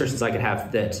one of the assertions I could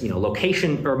have that,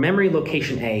 location or memory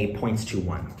location A points to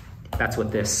 1. That's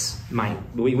what this might,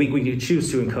 we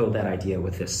choose to encode that idea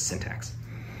with this syntax.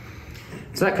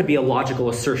 So that could be a logical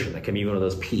assertion. That could be one of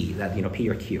those P, P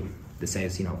or Q, that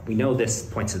says, we know this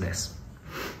points to this.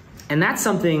 And that's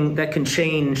something that can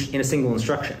change in a single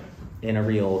instruction in a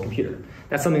real computer.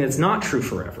 That's something that's not true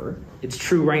forever. It's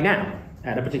true right now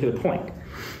at a particular point.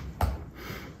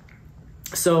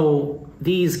 So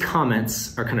these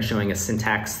comments are kind of showing a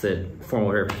syntax that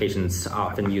formal verifications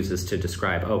often uses to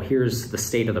describe, oh, here's the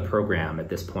state of the program at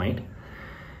this point.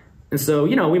 And so,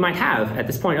 we might have at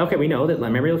this point, okay, we know that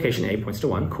memory location A points to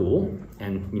 1, cool.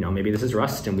 And, maybe this is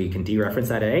Rust and we can dereference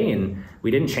that A and we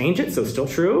didn't change it, so it's still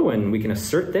true. And we can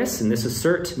assert this, and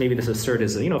maybe this assert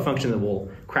is a function that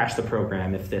will crash the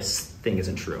program if this thing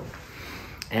isn't true.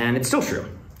 And it's still true.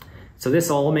 So this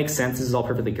all makes sense. This is all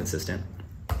perfectly consistent.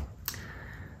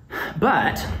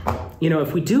 But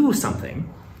if we do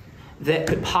something that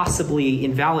could possibly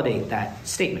invalidate that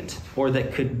statement, or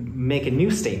that could make a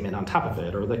new statement on top of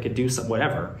it, or that could do some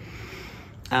whatever,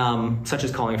 such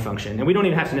as calling a function, and we don't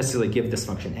even have to necessarily give this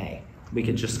function A. We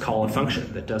could just call a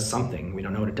function that does something. We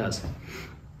don't know what it does.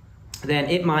 Then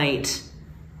it might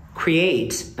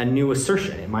create a new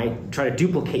assertion. It might try to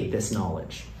duplicate this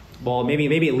knowledge. Well,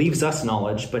 maybe it leaves us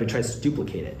knowledge, but it tries to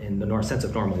duplicate it in the sense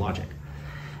of normal logic.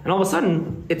 And all of a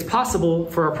sudden, it's possible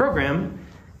for our program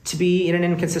to be in an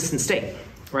inconsistent state,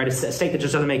 right? It's a state that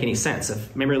just doesn't make any sense.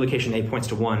 If memory location A points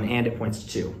to 1 and it points to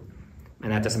 2,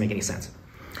 and that doesn't make any sense.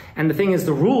 And the thing is,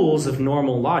 the rules of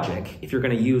normal logic, if you're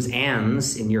going to use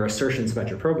ands in your assertions about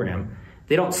your program,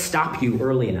 they don't stop you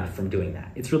early enough from doing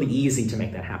that. It's really easy to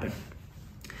make that happen.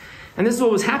 And this is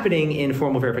what was happening in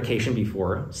formal verification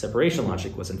before separation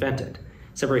logic was invented.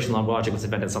 Separation logic was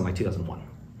invented in something like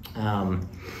 2001.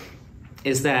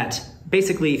 Is that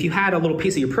basically if you had a little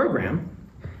piece of your program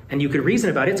and you could reason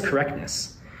about its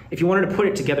correctness, if you wanted to put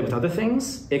it together with other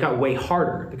things, it got way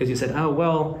harder because you said, oh,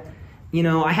 well,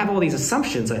 I have all these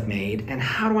assumptions I've made, and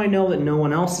how do I know that no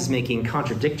one else is making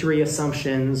contradictory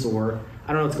assumptions, or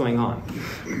I don't know what's going on.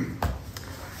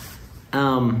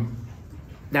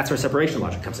 That's where separation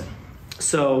logic comes in.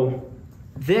 So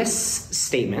this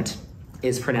statement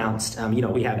is pronounced,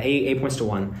 we have A points to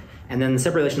 1, and then the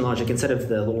separation logic, instead of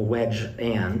the little wedge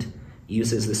and,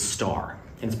 uses this star,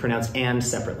 and it's pronounced and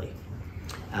separately.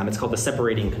 It's called the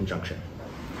separating conjunction.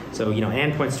 So,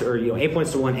 and points to, or, A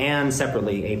points to 1 and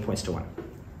separately A points to 1.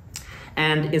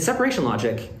 And in separation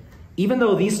logic, even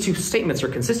though these two statements are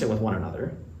consistent with one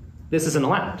another, this isn't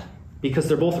allowed because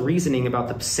they're both reasoning about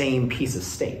the same piece of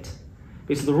state.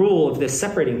 Because the rule of this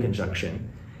separating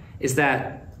conjunction is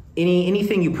that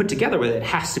anything you put together with it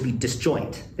has to be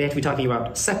disjoint. They have to be talking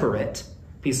about separate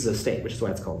pieces of state, which is why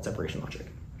it's called separation logic.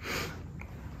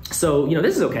 So,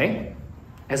 this is okay,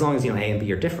 as long as, A and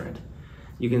B are different.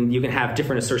 You can have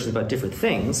different assertions about different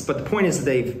things, but the point is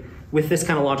they've, with this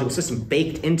kind of logical system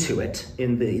baked into it,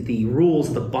 in the rules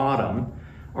at the bottom,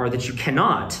 are that you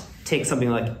cannot take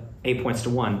something like A points to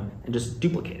 1 and just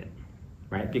duplicate it,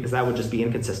 right? Because that would just be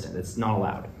inconsistent. It's not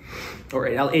allowed. Or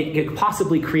it could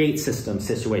possibly create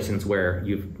situations where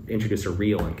you've introduced a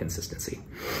real inconsistency.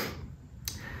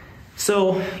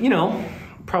 So,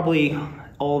 probably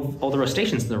all the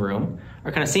rustaceans in the room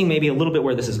are kind of seeing maybe a little bit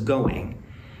where this is going.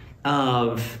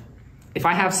 Of if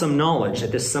I have some knowledge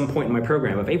at some point in my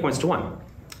program of A points to 1,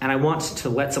 and I want to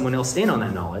let someone else in on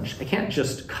that knowledge, I can't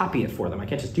just copy it for them. I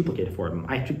can't just duplicate it for them.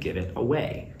 I have to give it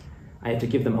away. I have to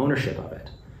give them ownership of it,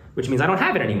 which means I don't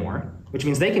have it anymore, which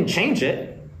means they can change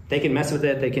it, they can mess with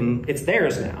it, it's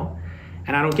theirs now,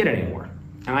 and I don't get it anymore.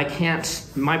 And I can't,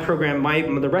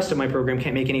 the rest of my program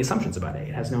can't make any assumptions about A.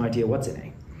 It has no idea what's in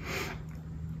A.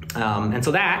 And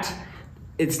so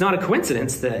it's not a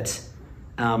coincidence that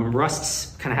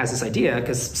Rust kind of has this idea,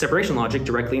 because separation logic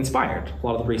directly inspired a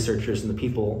lot of the researchers and the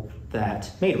people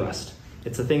that made Rust.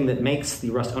 It's the thing that makes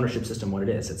the Rust ownership system what it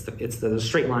is. It's the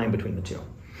straight line between the two.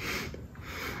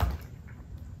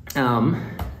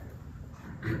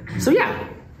 So yeah,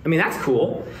 that's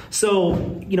cool.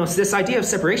 So, so this idea of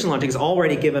separation logic has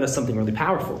already given us something really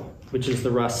powerful, which is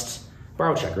the Rust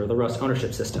borrow checker, the Rust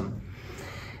ownership system.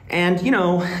 And,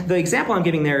 the example I'm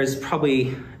giving there is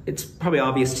it's probably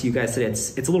obvious to you guys that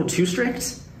it's a little too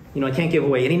strict. I can't give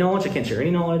away any knowledge, I can't share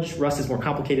any knowledge. Rust is more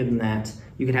complicated than that.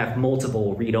 You can have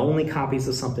multiple read-only copies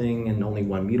of something and only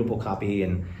one mutable copy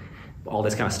and all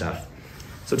this kind of stuff.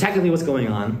 So technically what's going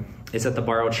on is that the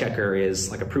borrow checker is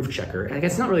like a proof checker. And I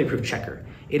guess it's not really a proof checker.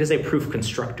 It is a proof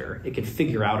constructor. It can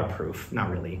figure out a proof. Not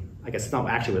really. I guess it's not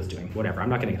actually what it's doing. Whatever, I'm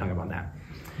not gonna get hung up on that.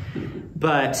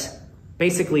 But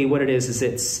basically what it is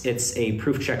it's a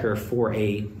proof checker for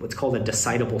what's called a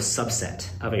decidable subset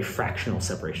of a fractional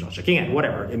separation logic. Again,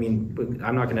 whatever.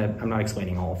 I'm not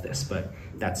explaining all of this, but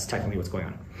that's technically what's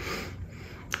going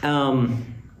on.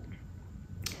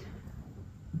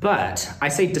 But I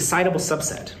say decidable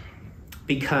subset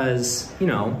because,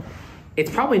 it's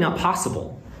probably not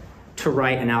possible to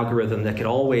write an algorithm that could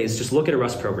always just look at a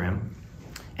Rust program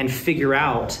and figure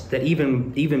out that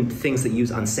even things that use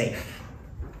unsafe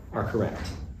are correct.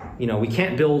 We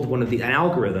can't build an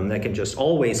algorithm that can just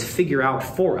always figure out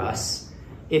for us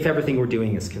if everything we're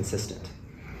doing is consistent.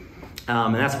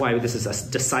 And that's why this is a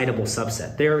decidable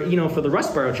subset. There, for the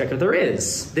Rust borrow checker,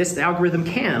 this algorithm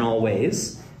can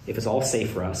always, if it's all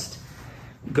safe Rust,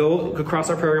 go across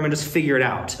our program and just figure it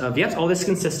out. Yes, all this is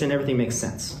consistent, everything makes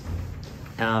sense.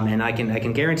 And I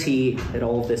can guarantee that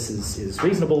all of this is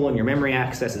reasonable and your memory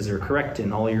accesses are correct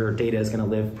and all your data is going to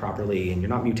live properly and you're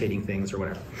not mutating things or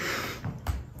whatever.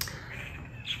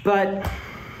 But,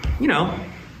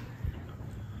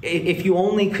 if you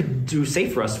only could do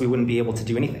safe Rust, we wouldn't be able to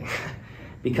do anything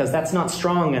because that's not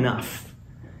strong enough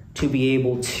to be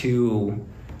able to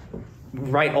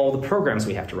write all the programs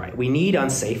we have to write. We need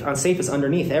unsafe. Unsafe is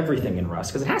underneath everything in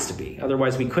Rust because it has to be.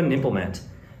 Otherwise, we couldn't implement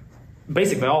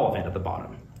basically all of it at the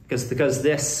bottom because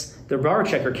the borrow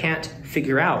checker can't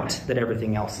figure out that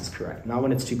everything else is correct. Not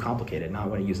when it's too complicated, not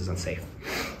when it uses unsafe.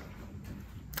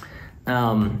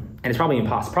 And it's probably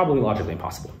impossible, probably logically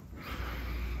impossible.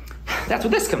 That's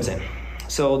where this comes in.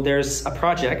 So there's a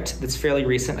project that's fairly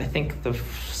recent. I think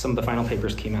some of the final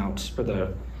papers came out, or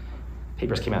the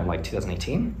papers came out in like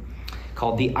 2018,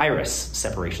 called the iris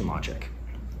separation logic.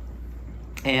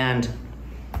 And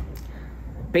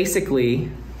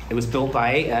basically, it was built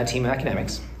by a team of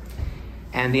academics.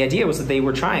 And the idea was that they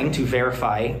were trying to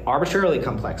verify arbitrarily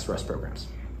complex Rust programs.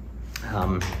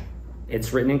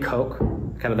 It's written in Coq,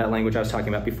 kind of that language I was talking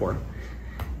about before.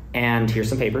 And here's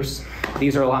some papers.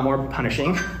 These are a lot more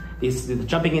punishing.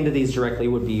 Jumping into these directly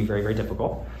would be very, very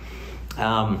difficult.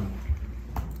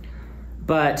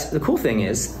 But the cool thing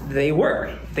is they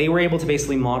were able to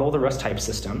basically model the Rust type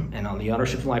system and on the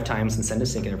ownership lifetimes and send to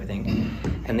sync and everything.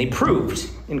 And they proved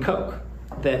in Coq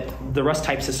that the Rust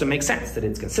type system makes sense, that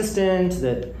it's consistent,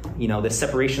 that the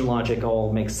separation logic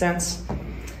all makes sense.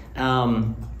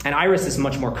 And iris is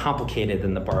much more complicated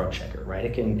than the borrow checker, right?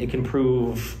 It can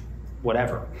prove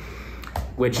whatever,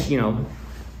 which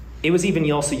it was even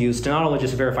also used to not only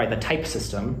just verify the type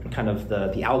system, kind of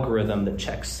the algorithm that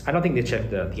checks. I don't think they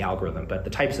checked the algorithm, but the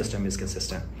type system is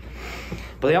consistent.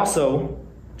 But they also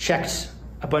checked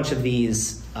a bunch of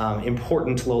these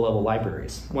important low-level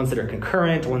libraries, ones that are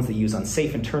concurrent, ones that use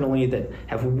unsafe internally, that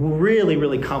have really,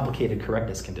 really complicated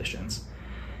correctness conditions.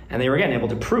 And they were, again, able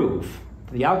to prove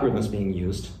that the algorithms being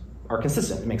used are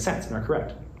consistent, it makes sense, and are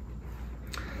correct.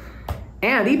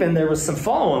 And even there was some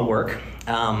follow-on work.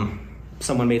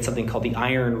 Someone made something called the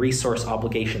iron resource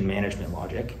obligation management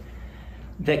logic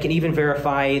that can even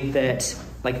verify that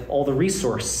all the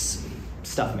resource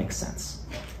stuff makes sense.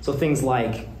 So things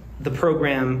like the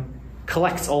program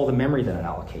collects all the memory that it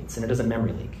allocates and it doesn't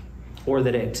memory leak, or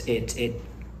that it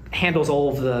handles all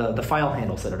of the file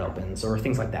handles that it opens, or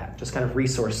things like that, just kind of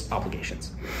resource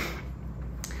obligations.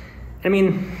 I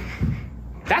mean,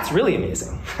 that's really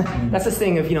amazing. That's this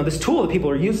thing of, this tool that people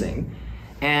are using,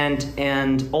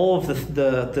 and all of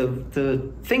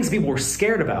the things people were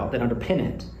scared about that underpin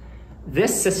it.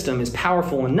 This system is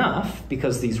powerful enough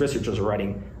because these researchers are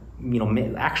writing,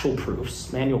 actual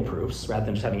proofs, manual proofs, rather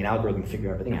than just having an algorithm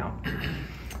figure everything out.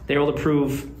 They're able to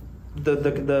prove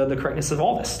the correctness of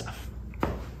all this stuff.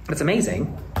 It's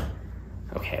amazing.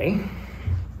 Okay,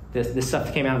 this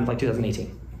stuff came out in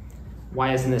 2018. Why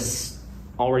hasn't this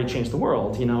already changed the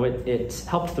world? It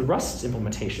helped the Rust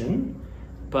implementation,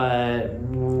 but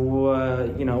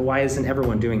why isn't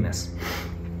everyone doing this?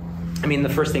 I mean, the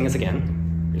first thing is,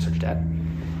 again, research debt.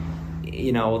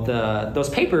 Those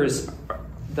papers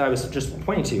that I was just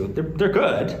pointing to, they're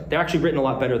good. They're actually written a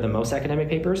lot better than most academic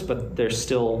papers, but they're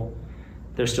still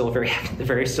very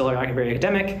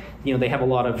academic. They have a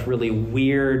lot of really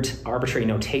weird, arbitrary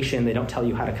notation. They don't tell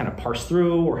you how to kind of parse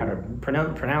through or how to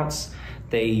pronounce.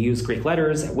 They use Greek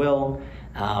letters at will.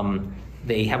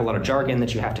 They have a lot of jargon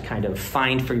that you have to kind of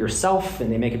find for yourself,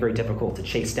 and they make it very difficult to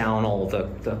chase down all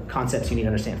the concepts you need to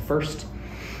understand first.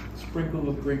 Sprinkled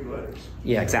with Greek letters.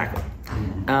 Yeah, exactly.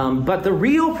 But the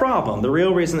real problem, the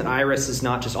real reason that iris is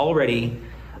not just already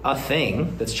a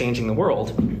thing that's changing the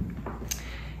world,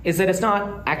 is that it's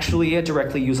not actually a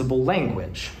directly usable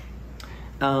language.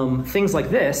 Things like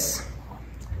this,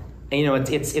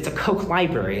 it's a Coq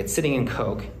library. It's sitting in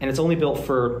Coq, and it's only built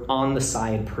for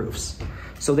on-the-side proofs.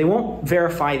 So they won't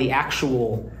verify the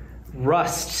actual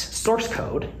Rust source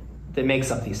code that makes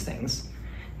up these things.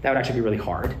 That would actually be really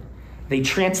hard. They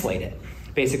translate it,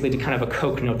 basically, to kind of a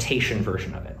Coq notation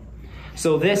version of it.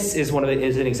 So this is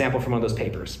is an example from one of those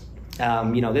papers.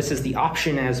 This is the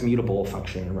option as mutable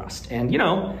function in Rust. And,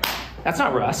 that's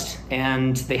not Rust.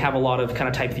 And they have a lot of kind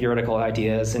of type theoretical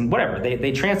ideas and whatever.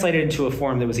 They translate it into a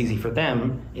form that was easy for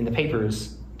them in the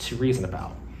papers to reason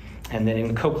about. And then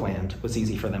in Coq land was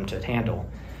easy for them to handle.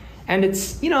 And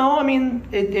it's, they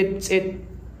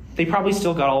probably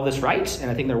still got all this right. And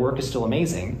I think their work is still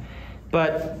amazing.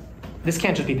 But this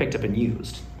can't just be picked up and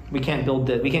used. We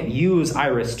can't use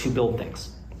iris to build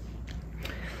things.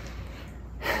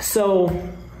 So,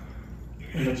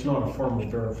 and it's not a formal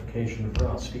verification of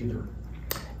Rust either.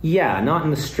 Yeah, not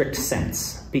in the strict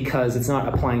sense, because it's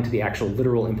not applying to the actual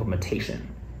literal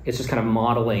implementation. It's just kind of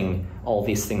modeling all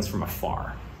these things from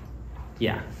afar.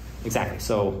 Yeah, exactly.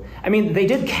 So, I mean, they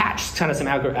did catch kind of some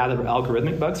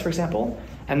algorithmic bugs, for example,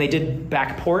 and they did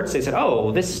back ports. They said,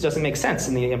 oh, this doesn't make sense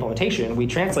in the implementation. We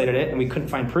translated it and we couldn't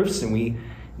find proofs, and we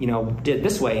did it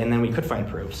this way, and then we could find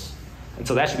proofs. And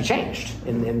so that should be changed.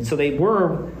 And so they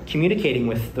were communicating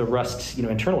with the Rust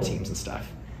internal teams and stuff.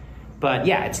 But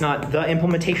yeah, it's not the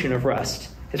implementation of Rust.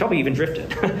 It's probably even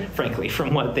drifted, frankly,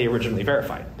 from what they originally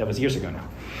verified. That was years ago now.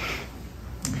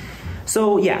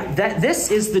 So yeah, this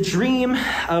is the dream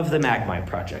of the Magmide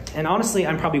project. And honestly,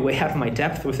 I'm probably way out of my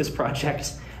depth with this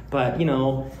project, but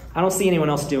I don't see anyone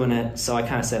else doing it, so I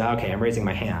kind of said, okay, I'm raising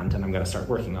my hand and I'm going to start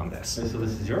working on this. So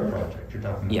this is your project you're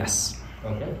talking about? Yes.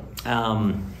 Okay.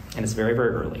 And it's very,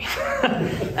 very early.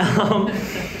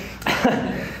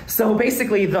 So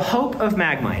basically, the hope of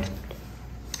Magmide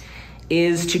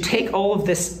is to take all of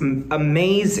this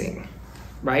amazing,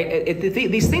 right?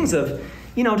 These things of,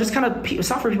 just kind of,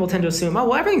 software people tend to assume, oh,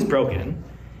 well, everything's broken.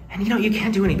 And, you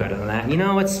can't do any better than that.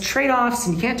 It's trade-offs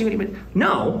and you can't do any better.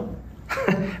 No,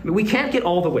 we can't get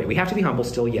all the way. We have to be humble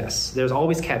still, yes. There's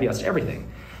always caveats to everything.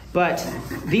 But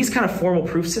these kind of formal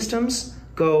proof systems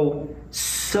go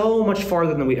so much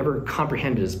farther than we ever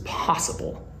comprehended as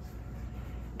possible.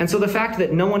 And so the fact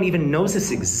that no one even knows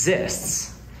this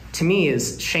exists, to me,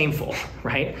 is shameful,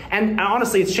 right? And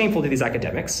honestly, it's shameful to these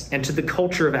academics and to the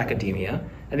culture of academia.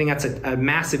 I think that's a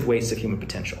massive waste of human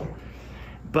potential.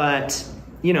 But,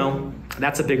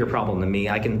 that's a bigger problem than me.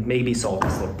 I can maybe solve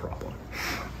this little problem.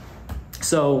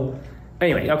 So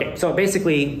anyway, okay, so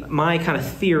basically my kind of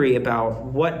theory about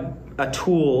what a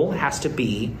tool has to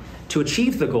be to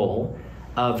achieve the goal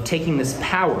of taking this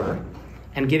power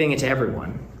and giving it to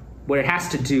everyone, what it has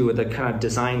to do with the kind of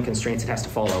design constraints it has to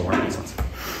follow are these ones.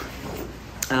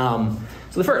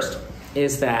 So the first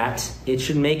is that it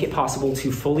should make it possible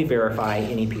to fully verify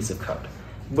any piece of code,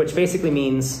 which basically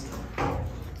means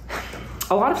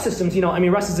a lot of systems,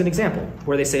 Rust is an example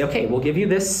where they say, okay, we'll give you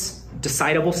this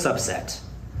decidable subset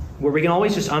where we can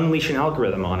always just unleash an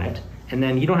algorithm on it, and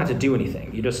then you don't have to do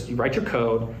anything. You write your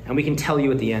code, and we can tell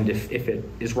you at the end if it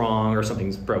is wrong or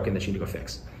something's broken that you need to go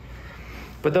fix.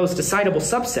 But those decidable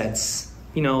subsets,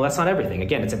 that's not everything.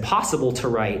 Again, it's impossible to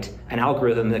write an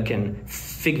algorithm that can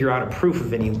figure out a proof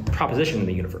of any proposition in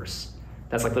the universe.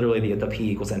 That's like literally the P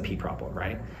equals NP problem,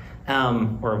 right?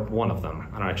 Or one of them.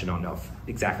 I actually don't know if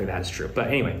exactly that is true. But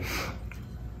anyway,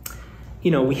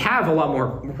 we have a lot more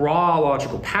raw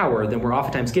logical power than we're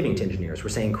oftentimes giving to engineers. We're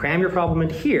saying, cram your problem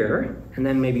into here, and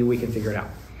then maybe we can figure it out.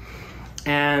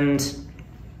 And,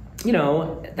 I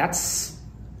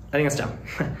think that's dumb.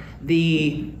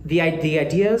 The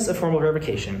ideas of formal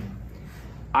verification,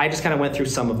 I just kind of went through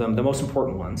some of them, the most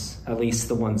important ones, at least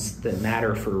the ones that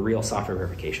matter for real software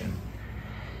verification.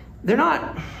 They're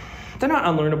not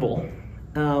unlearnable.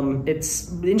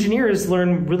 Engineers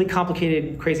learn really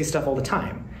complicated, crazy stuff all the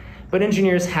time. But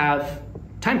engineers have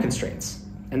time constraints,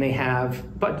 and they have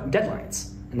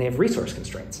deadlines, and they have resource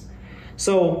constraints.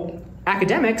 So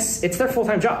academics, it's their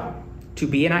full-time job to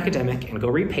be an academic and go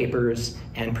read papers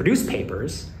and produce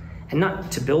papers, and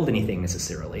not to build anything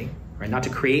necessarily, right? Not to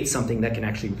create something that can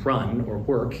actually run or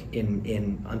work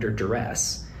under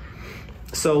duress.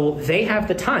 So they have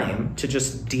the time to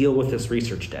just deal with this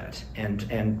research debt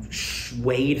and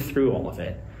wade through all of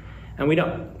it, and we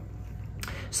don't.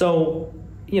 So,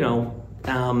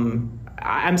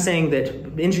 I'm saying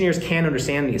that engineers can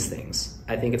understand these things.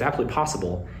 I think it's absolutely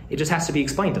possible. It just has to be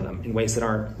explained to them in ways that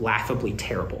aren't laughably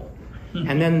terrible.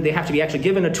 And then they have to be actually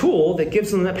given a tool that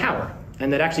gives them that power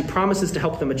and that actually promises to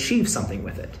help them achieve something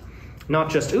with it. Not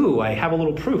just, ooh, I have a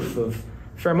little proof of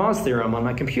Fermat's theorem on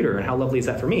my computer and how lovely is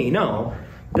that for me? No,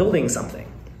 building something,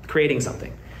 creating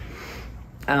something.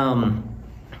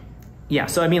 Yeah,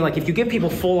 so if you give people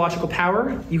full logical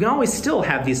power, you can always still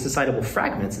have these decidable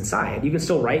fragments inside. You can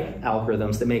still write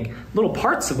algorithms that make little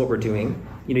parts of what we're doing.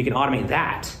 You can automate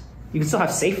that. You can still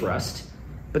have safe Rust,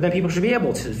 but then people should be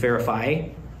able to verify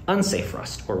unsafe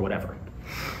Rust or whatever.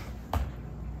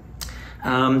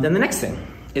 Then the next thing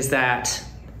is that,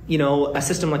 a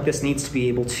system like this needs to be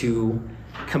able to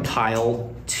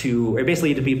compile or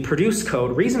basically to produce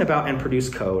code, reason about and produce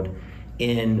code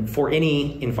for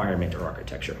any environment or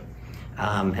architecture.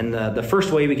 And the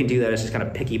first way we can do that is just kind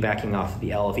of piggybacking off the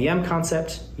LLVM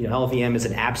concept. LLVM is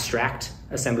an abstract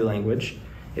assembly language.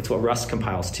 It's what Rust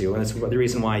compiles to, and it's the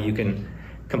reason why you can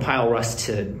compile Rust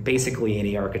to basically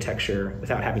any architecture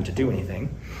without having to do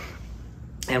anything.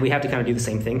 And we have to kind of do the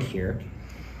same thing here.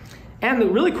 And the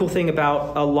really cool thing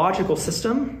about a logical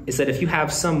system is that if you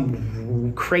have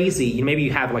some crazy, maybe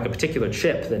you have like a particular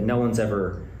chip that no one's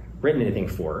ever written anything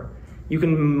for, you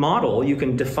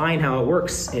can define how it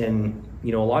works in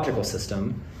a logical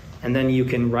system, and then you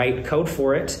can write code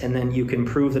for it, and then you can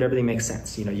prove that everything makes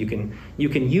sense. You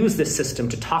can use this system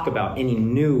to talk about any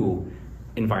new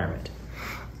environment.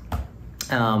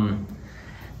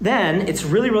 Then it's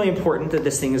really, really important that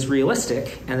this thing is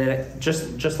realistic and that it,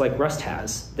 just like Rust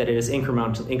has, that it is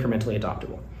incrementally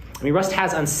adoptable. I mean, Rust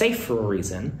has unsafe for a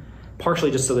reason, partially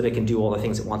just so that it can do all the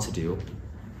things it wants to do,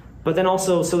 but then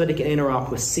also so that it can interop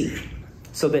with C.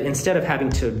 So that instead of having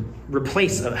to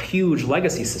replace a huge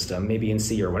legacy system, maybe in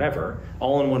C or whatever,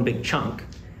 all in one big chunk,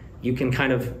 you can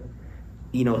kind of,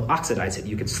 oxidize it.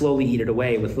 You can slowly eat it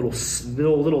away with little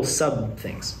sub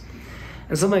things.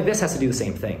 And something like this has to do the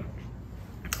same thing.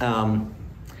 One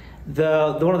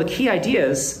of the key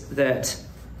ideas that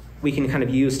we can kind of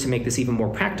use to make this even more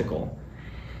practical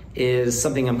is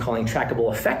something I'm calling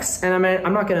trackable effects. And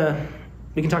I'm not gonna,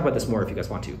 we can talk about this more if you guys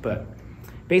want to, but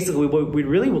basically we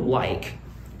really would like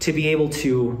to be able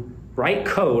to write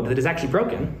code that is actually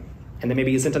broken and that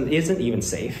maybe isn't even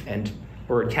safe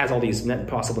or it has all these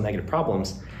possible negative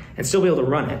problems and still be able to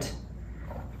run it.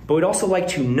 But we'd also like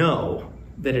to know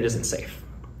that it isn't safe.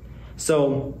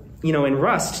 So, in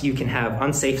Rust, you can have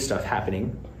unsafe stuff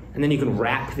happening, and then you can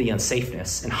wrap the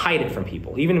unsafeness and hide it from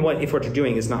people, even if what you're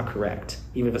doing is not correct,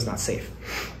 even if it's not safe.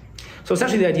 So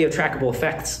essentially the idea of trackable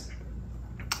effects,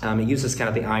 it uses kind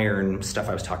of the iron stuff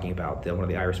I was talking about, one of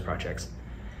the Iris projects,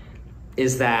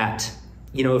 is that,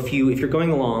 if you're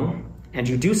going along and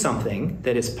you do something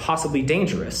that is possibly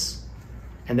dangerous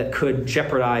and that could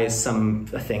jeopardize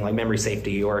a thing like memory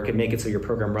safety, or it could make it so your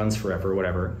program runs forever or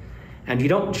whatever, and you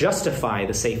don't justify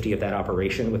the safety of that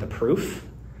operation with a proof,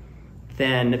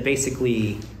 then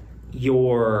basically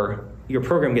your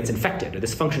program gets infected, or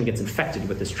this function gets infected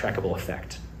with this trackable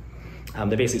effect.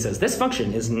 That basically says this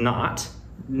function is not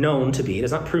known to be, it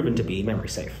is not proven to be memory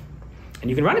safe. And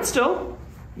you can run it still,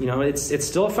 it's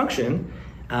still a function,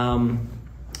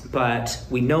 but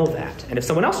we know that. And if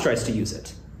someone else tries to use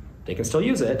it, they can still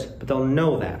use it, but they'll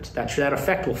know that. That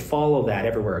effect will follow that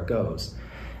everywhere it goes.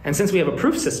 And since we have a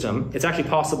proof system, it's actually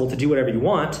possible to do whatever you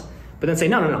want, but then say,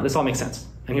 no, this all makes sense.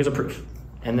 And here's a proof.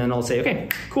 And then I'll say, okay,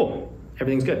 cool,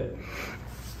 everything's good.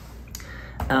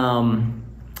 And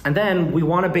then we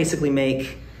want to basically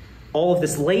make all of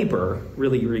this labor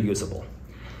really reusable.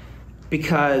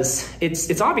 Because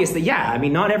it's obvious that,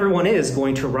 not everyone is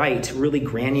going to write really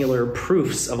granular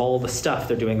proofs of all the stuff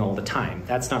they're doing all the time.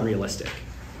 That's not realistic.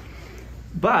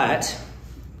 But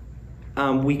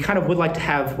we kind of would like to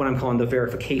have what I'm calling the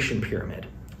verification pyramid,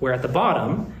 where at the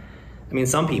bottom,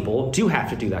 some people do have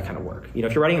to do that kind of work.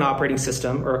 If you're writing an operating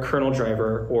system or a kernel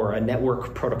driver or a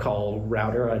network protocol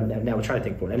router, now we're trying to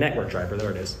think for a network driver,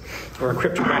 there it is, or a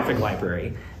cryptographic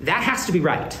library, that has to be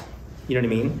right. You know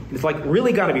what I mean? It's like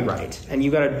really got to be right, and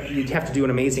you have to do an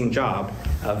amazing job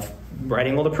of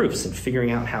writing all the proofs and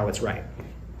figuring out how it's right.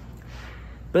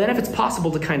 But then if it's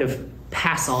possible to kind of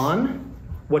pass on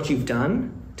what you've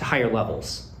done to higher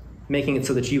levels, making it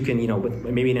so that you can,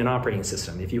 maybe in an operating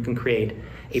system, if you can create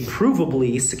a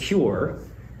provably secure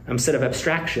set of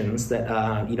abstractions that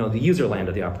the user land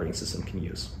of the operating system can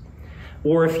use.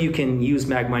 Or if you can use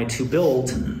Magmide to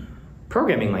build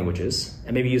programming languages,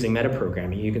 and maybe using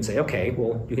metaprogramming, you can say, okay,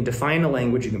 well, you can define a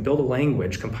language, you can build a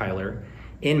language compiler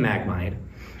in Magmide,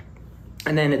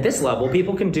 and then at this level,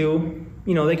 people can do,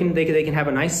 they can have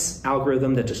a nice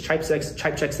algorithm that just type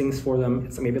checks things for them.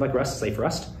 It's maybe like Rust, safe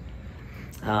Rust.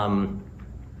 And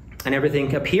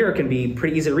everything up here can be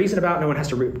pretty easy to reason about. No one has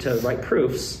to write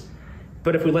proofs.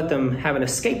 But if we let them have an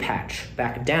escape hatch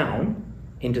back down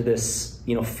into this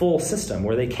full system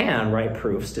where they can write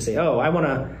proofs to say, oh, I want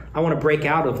to break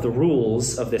out of the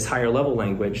rules of this higher level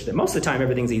language that most of the time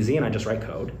everything's easy and I just write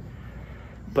code.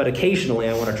 But occasionally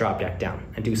I want to drop back down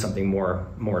and do something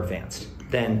more advanced.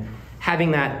 Then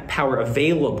having that power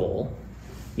available,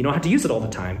 you don't have to use it all the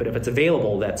time, but if it's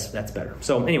available, that's better.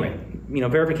 So anyway,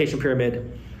 verification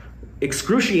pyramid,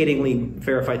 excruciatingly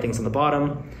verify things on the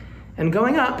bottom, and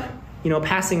going up,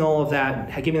 passing all of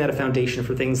that, giving that a foundation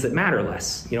for things that matter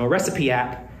less. A recipe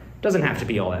app doesn't have to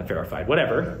be all that verified,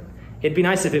 whatever. It'd be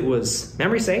nice if it was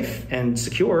memory safe and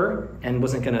secure and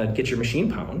wasn't gonna get your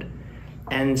machine pwned.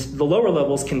 And the lower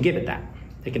levels can give it that.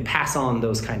 They can pass on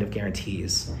those kind of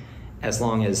guarantees as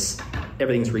long as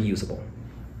everything's reusable.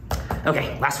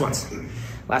 Okay, last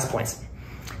points.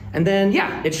 And then,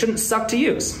 it shouldn't suck to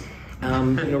use.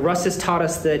 Rust has taught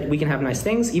us that we can have nice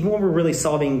things, even when we're really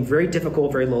solving very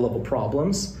difficult, very low-level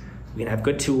problems. We can have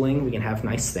good tooling, we can have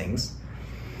nice things.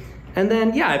 And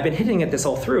then, I've been hitting at this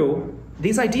all through.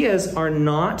 These ideas are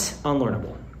not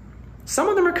unlearnable. Some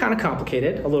of them are kind of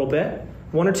complicated, a little bit.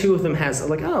 One or two of them has,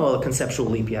 a conceptual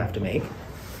leap you have to make.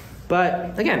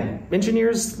 But again,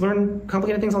 engineers learn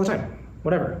complicated things all the time,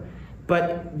 whatever.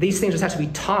 But these things just have to be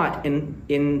taught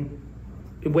in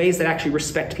ways that actually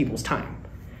respect people's time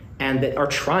and that are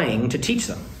trying to teach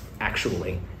them.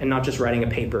 actually, and not just writing a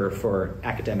paper for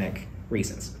academic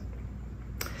reasons.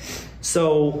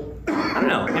 So, I don't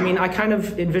know. I mean, I kind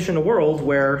of envision a world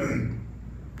where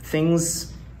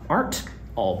things aren't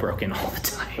all broken all the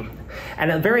time.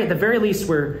 And at the very least,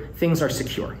 where things are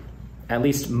secure, at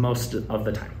least most of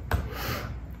the time.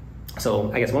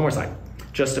 So I guess one more slide,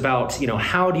 just about,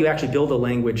 how do you actually build a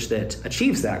language that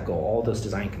achieves that goal, all those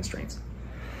design constraints.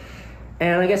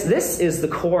 And I guess this is the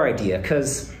core idea,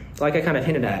 because like I kind of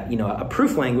hinted at, a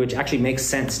proof language actually makes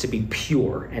sense to be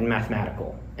pure and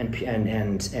mathematical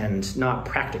and not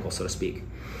practical, so to speak.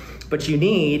 But you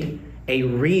need a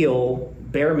real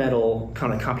bare metal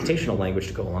kind of computational language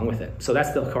to go along with it. So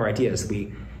that's the core idea, is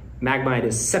Magmide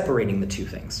is separating the two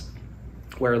things.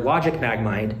 Where logic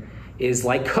Magmide is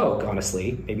like Coke,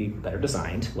 honestly, maybe better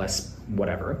designed, less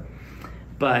whatever,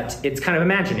 but it's kind of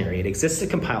imaginary. It exists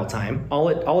at compile time. All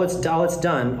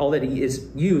that it is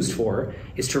used for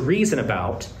is to reason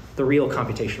about the real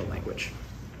computational language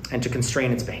and to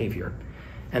constrain its behavior.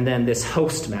 And then this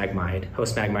host Magmide,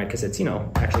 because it's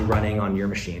actually running on your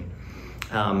machine.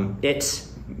 It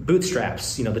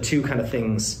bootstraps, the two kind of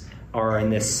things are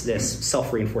in this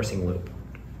self-reinforcing loop.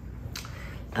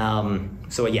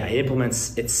 So yeah, it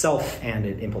implements itself and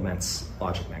it implements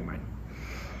logic Magmide.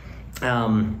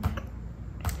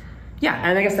 Yeah,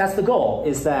 and I guess that's the goal,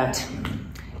 is that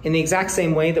in the exact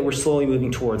same way that we're slowly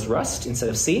moving towards Rust instead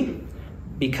of C,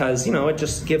 because it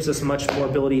just gives us much more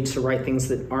ability to write things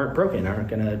that aren't broken, aren't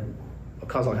going to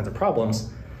cause all kinds of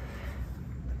problems.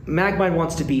 Magmide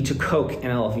wants to be to Coke and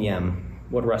LLVM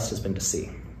what Rust has been to C.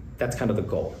 That's kind of the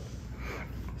goal.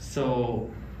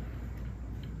 So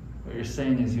what you're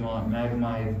saying is you want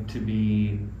Magmide to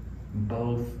be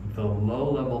both the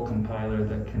low-level compiler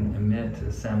that can emit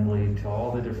assembly to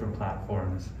all the different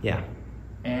platforms, yeah,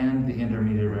 and the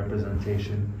intermediate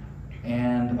representation,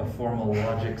 and a formal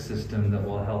logic system that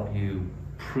will help you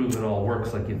prove it all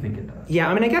works like you think it does. Yeah,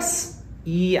 I mean, I guess,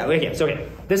 yeah, okay, so okay.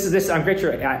 I'm great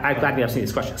I'm glad we have seen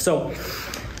this question. So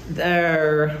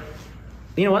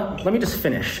you know what, let me just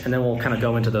finish and then we'll kind of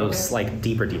go into those like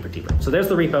deeper. So there's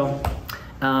the repo,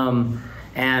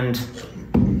 and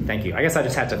thank you. I guess I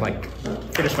just had to like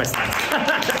finish my slide.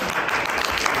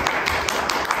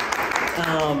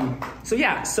 So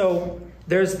yeah, so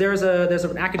there's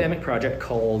an academic project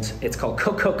called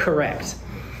Coke Correct,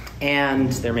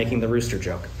 and they're making the rooster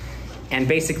joke. And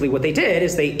basically what they did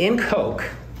is they, in Coke,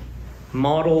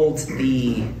 modeled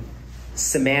the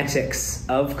semantics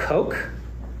of Coke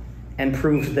and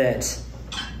proved that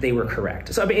they were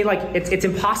correct. So I mean, it's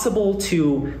impossible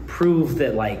to prove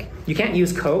that, like, you can't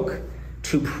use Coke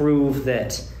to prove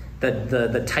that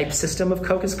the type system of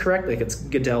Coke is correct. Like, it's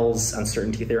Gödel's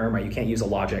uncertainty theorem, right? You can't use a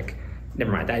logic.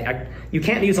 Never mind. You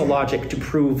can't use a logic to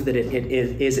prove that it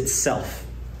is itself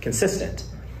consistent.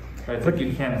 Right, but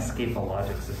you can't escape a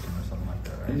logic system or something like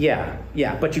that, right?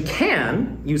 Yeah. But you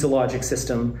can use a logic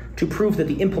system to prove that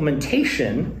the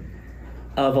implementation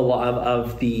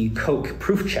of the Coke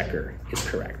proof checker is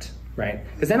correct, right?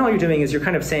 Because then all you're doing is you're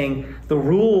kind of saying the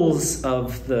rules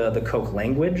of the Coke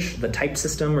language, the type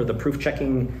system or the proof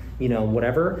checking,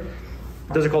 whatever,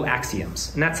 those are called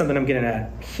axioms. And that's something I'm getting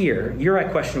at here. Your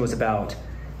question was about,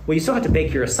 well, you still have to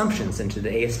bake your assumptions into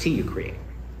the AST you create.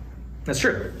 That's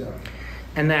true. Yeah.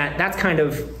 And that's kind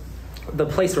of the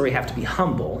place where we have to be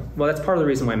humble. Well, that's part of the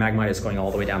reason why Magmide is going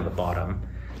all the way down to the bottom.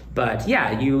 But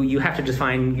yeah, you have to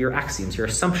define your axioms, your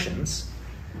assumptions,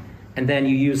 and then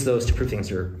you use those to prove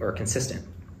things are consistent.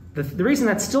 The reason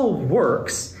that still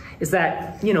works is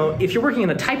that, if you're working in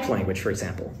a typed language, for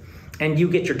example, and you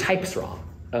get your types wrong,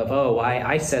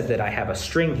 I said that I have a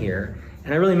string here,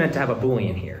 and I really meant to have a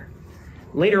Boolean here.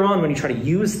 Later on, when you try to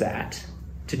use that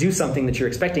to do something that you're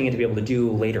expecting it to be able to do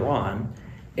later on,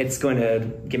 it's going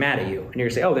to get mad at you. And you're going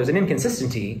to say, oh, there's an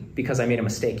inconsistency because I made a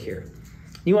mistake here.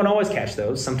 You won't always catch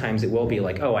those. Sometimes it will be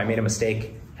like, oh, I made a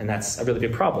mistake, and that's a really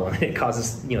big problem, and it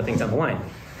causes things down the line.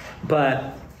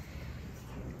 But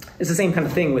it's the same kind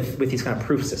of thing with these kind of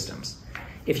proof systems.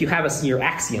 If you have your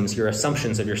axioms, your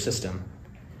assumptions of your system,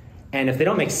 and if they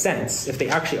don't make sense, if they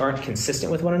actually aren't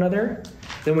consistent with one another,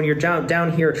 then when you're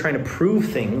down here trying to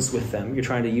prove things with them, you're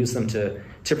trying to use them to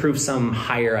prove some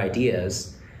higher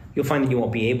ideas, you'll find that you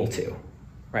won't be able to,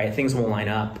 right? Things won't line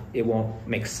up. It won't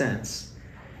make sense.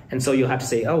 And so you'll have to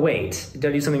say, oh, wait, did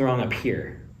I do something wrong up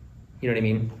here? You know what I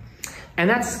mean? And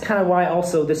that's kind of why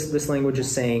also this language is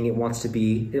saying it wants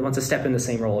to step in the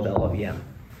same role of LLVM.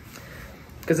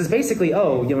 Because it's basically,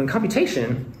 in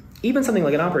computation, even something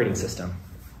like an operating system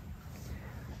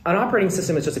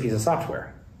is just a piece of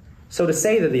software. So to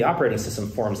say that the operating system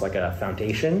forms like a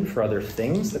foundation for other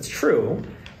things, that's true,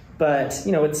 but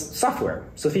it's software.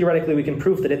 So theoretically we can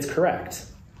prove that it's correct.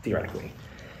 theoretically.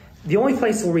 The only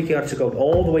place where we have to go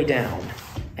all the way down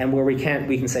and where we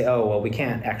can say, oh, well, we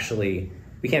can't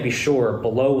be sure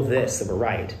below this that we're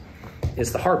right,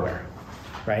 is the hardware,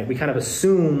 right? We kind of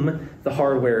assume the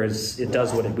hardware it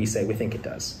does what we say we think it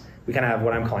does. We kind of have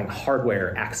what I'm calling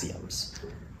hardware axioms.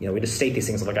 We just state these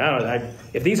things like,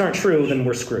 if these aren't true, then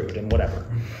we're screwed and whatever.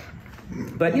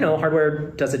 But, hardware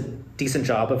does a decent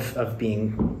job of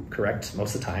being correct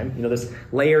most of the time. There's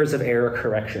layers of error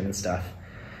correction and stuff.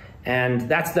 And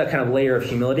that's the kind of layer of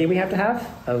humility we have to have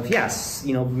of, yes,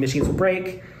 machines will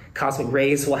break, cosmic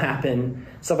rays will happen,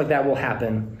 stuff like that will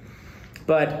happen.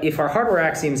 But if our hardware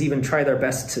axioms even try their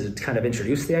best to kind of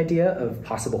introduce the idea of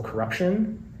possible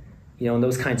corruption, and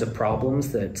those kinds of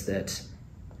problems that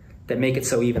make it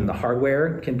so even the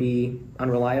hardware can be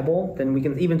unreliable, then we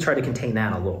can even try to contain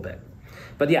that a little bit.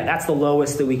 But yeah, that's the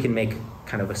lowest that we can make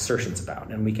kind of assertions about.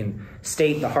 And we can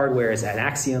state the hardware as an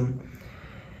axiom.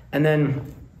 And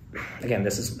then, again,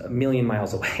 this is a million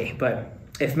miles away, but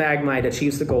if Magmide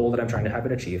achieves the goal that I'm trying to have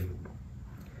it achieve,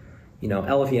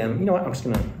 LVM, I'm just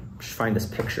gonna find this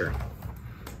picture.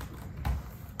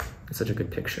 It's such a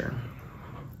good picture.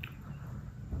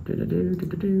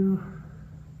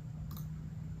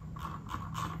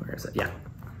 Where is it? Yeah.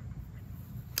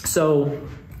 So,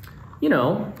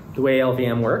 the way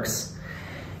LVM works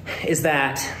is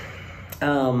that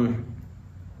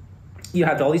you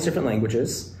have all these different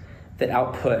languages that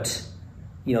output,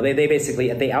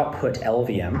 they output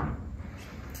LVM,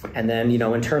 and then,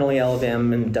 internally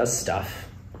LVM does stuff,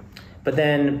 but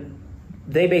then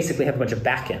they basically have a bunch of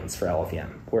backends for LVM,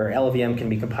 where LVM can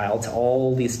be compiled to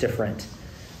all these different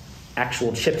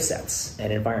actual chipsets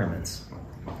and environments.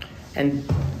 And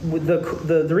with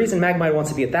the reason Magmide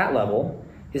wants to be at that level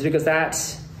is because that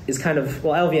is kind of,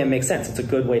 well, LVM makes sense. It's a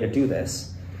good way to do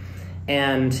this.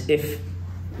 And if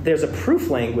there's a proof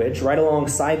language right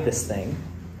alongside this thing,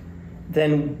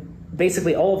 then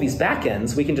basically all of these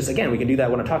backends, we can just, again, we can do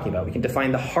that what I'm talking about. We can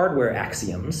define the hardware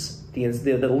axioms, the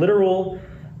literal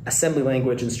assembly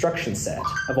language instruction set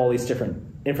of all these different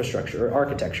infrastructure or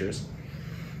architectures.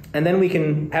 And then we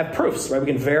can have proofs, right? We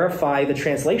can verify the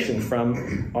translation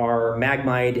from our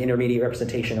Magmide intermediate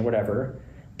representation or whatever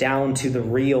down to the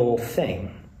real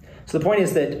thing. So the point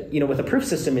is that, with a proof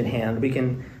system in hand, we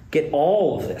can get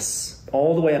all of this,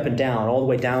 all the way up and down, all the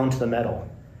way down to the metal,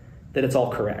 that it's all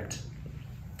correct.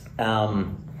 Yeah.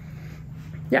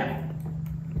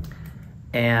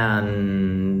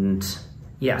 And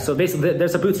yeah, so basically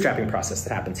there's a bootstrapping process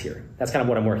that happens here. That's kind of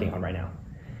what I'm working on right now,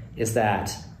 is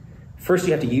that first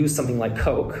you have to use something like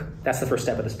Coke. That's the first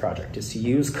step of this project, is to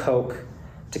use Coke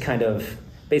to kind of,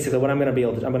 basically what I'm going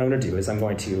to do is I'm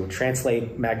going to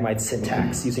translate Magmide's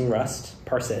syntax using Rust,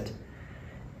 parse it.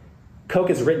 Coke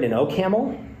is written in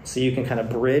OCaml, so you can kind of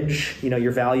bridge,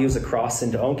 your values across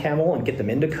into OCaml and get them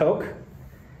into Coke.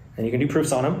 And you can do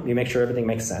proofs on them. You make sure everything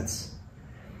makes sense.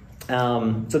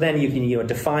 So then you can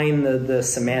define the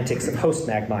semantics of host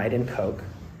Magmide in Coke.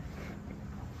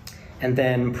 And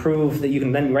then prove that you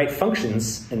can then write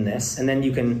functions in this, and then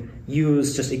you can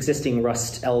use just existing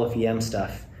Rust LVM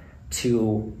stuff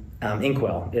to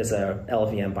Inkwell is a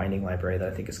LVM binding library that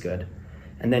I think is good.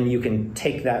 And then you can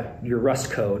take your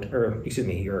Rust code,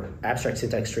 your abstract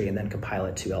syntax tree, and then compile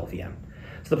it to LVM.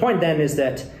 So the point then is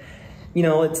that,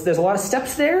 there's a lot of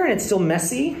steps there, and it's still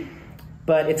messy,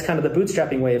 but it's kind of the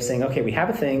bootstrapping way of saying, okay, we have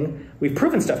a thing, we've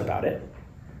proven stuff about it.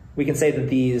 We can say that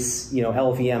these,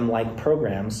 LVM-like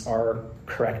programs are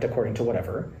correct according to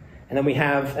whatever. And then we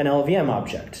have an LVM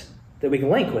object that we can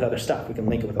link with other stuff. We can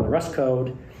link it with other Rust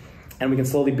code, and we can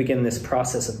slowly begin this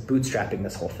process of bootstrapping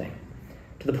this whole thing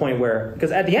to the point where,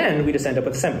 because at the end, we just end up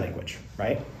with assembly language,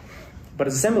 right? But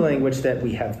it's assembly language that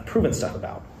we have proven stuff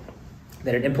about,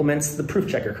 that it implements the proof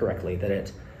checker correctly, that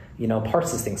it,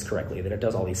 parses things correctly, that it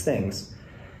does all these things,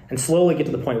 and slowly get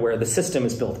to the point where the system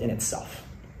is built in itself,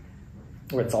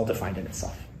 where it's all defined in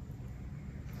itself.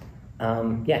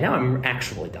 Yeah, now I'm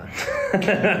actually done.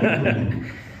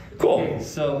 Cool. Okay,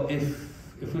 so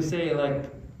if we say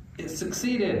it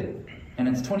succeeded and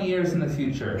it's 20 years in the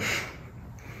future,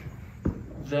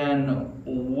 then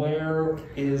where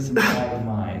is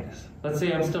Magmide? Let's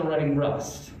say I'm still writing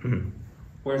Rust. Mm-hmm.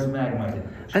 Where's Magmide?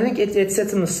 I think it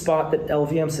sits in the spot that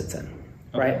LVM sits in,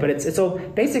 right? Okay. But so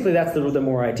basically that's the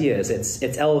more idea is it's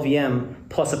LVM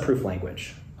plus a proof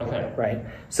language. Okay. Right.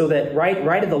 So that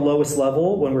right at the lowest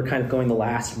level, when we're kind of going the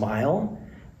last mile,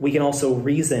 we can also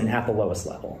reason at the lowest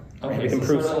level. Okay. Right? We can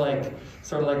so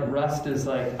sort of like Rust is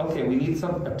like, okay, we need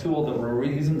a tool that we're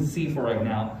using C for right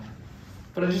now,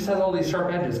 but it just has all these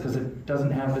sharp edges because it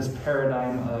doesn't have this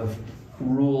paradigm of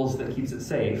rules that keeps it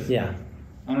safe. Yeah.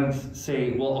 I'm going to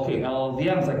say, well, okay,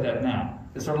 LLVM's like that now.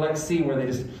 It's sort of like C, where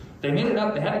they made it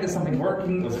up, they had to get something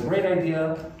working, it was a great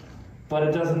idea, but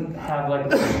it doesn't have like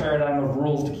the paradigm of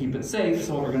rules to keep it safe,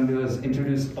 so what we're going to do is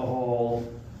introduce a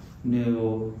whole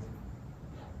new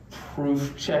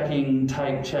proof checking,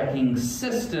 type checking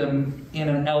system in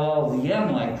an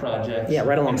LLVM-like project. Yeah,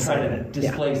 right alongside and try to it.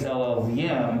 displace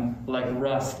LLVM like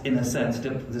Rust, in a sense,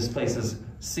 displaces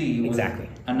C with Exactly.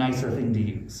 a nicer thing to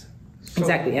use.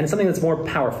 Exactly, and it's something that's more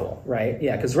powerful, right?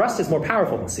 Yeah, because Rust is more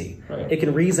powerful than C. Right. It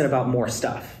can reason about more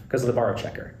stuff because of the borrow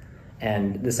checker.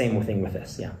 And the same thing with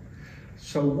this, yeah.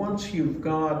 So once you've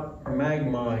got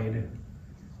Magmide,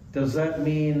 does that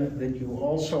mean that you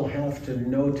also have to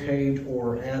notate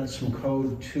or add some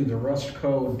code to the Rust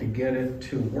code to get it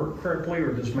to work correctly,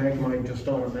 or does Magmide just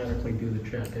automatically do the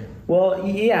check-in? Well,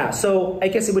 yeah, so I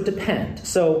guess it would depend.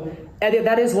 So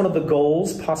that is one of the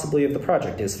goals, possibly, of the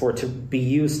project, is for it to be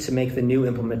used to make the new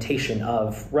implementation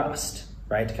of Rust,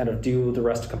 right? To kind of do the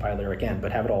Rust compiler again,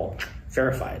 but have it all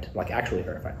verified, like actually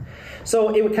verified.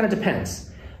 So it kind of depends.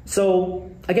 So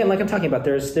again, like I'm talking about,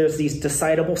 there's these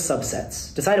decidable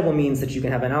subsets. Decidable means that you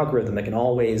can have an algorithm that can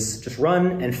always just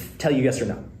run and tell you yes or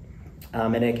no.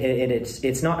 And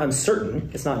it's not uncertain.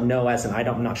 It's not no as in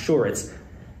I'm not sure. It's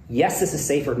yes, this is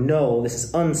safe, or no, this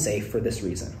is unsafe for this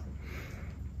reason.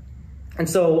 And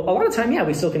so a lot of time, yeah,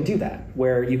 we still can do that,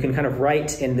 where you can kind of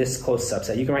write in this close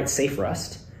subset. You can write safe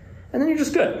Rust, and then you're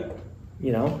just good.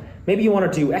 You know, maybe you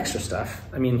want to do extra stuff.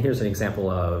 I mean, here's an example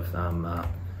of.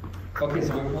 Okay,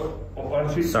 so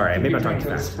what Sorry, maybe I'm trying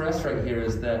talking to fast. express right here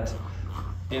is that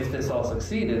if this all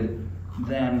succeeded,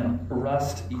 then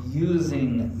Rust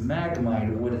using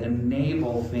Magmide would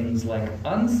enable things like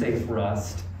unsafe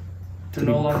Rust to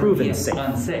no longer proven be safe.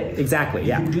 unsafe. Exactly,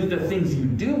 yeah. You can do the things you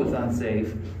do with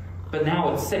unsafe, but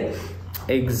now it's safe.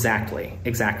 Exactly.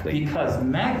 Because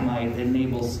Magmide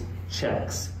enables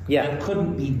checks Yeah. that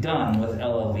couldn't be done with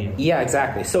LLVM. Yeah,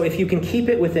 exactly. So if you can keep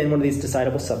it within one of these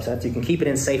decidable subsets, you can keep it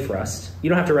in safe Rust, you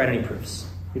don't have to write any proofs.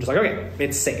 You're just like, okay,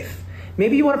 it's safe.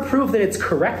 Maybe you want to prove that it's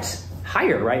correct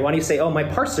higher, right? Why don't you say, oh, my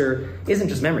parser isn't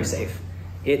just memory safe.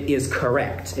 It is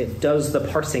correct. It does the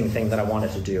parsing thing that I want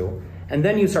it to do. And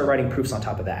then you start writing proofs on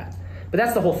top of that. But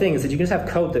that's the whole thing, is that you can just have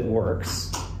code that works,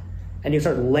 and you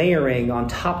start layering on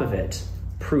top of it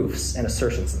proofs and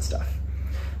assertions and stuff.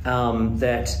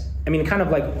 I mean, kind of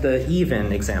like the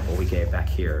even example we gave back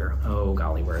here. Oh,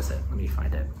 golly, where is it? Let me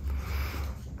find it.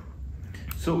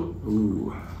 So,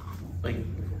 like,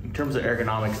 in terms of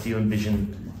ergonomics, do you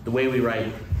envision the way we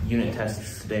write unit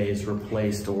tests today is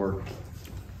replaced, or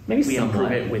Maybe we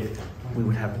somewhat. improve it with, we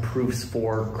would have proofs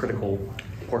for critical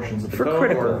portions of the For code?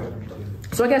 critical. Or?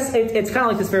 So I guess it's kind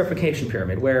of like this verification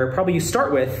pyramid, where probably you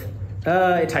start with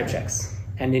it type checks.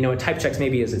 And it type checks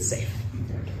maybe is it's safe.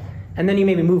 And then you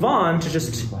maybe move on to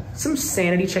just some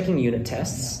sanity checking unit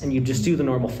tests, and you just do the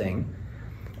normal thing.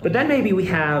 But then maybe we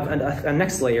have a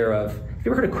next layer of, have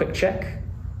you ever heard of quick check?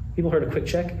 People heard of quick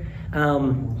check?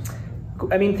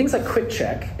 I mean, things like quick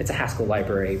check, it's a Haskell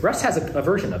library. Rust has a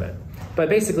version of it. But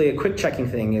basically a quick checking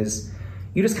thing is,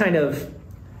 you just kind of,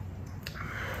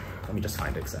 let me just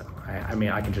find it. I mean,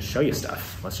 I can just show you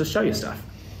stuff. Let's just show you stuff.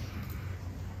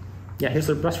 Yeah, here's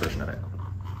the Rust version of it.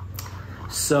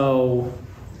 So,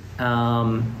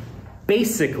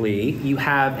 basically, you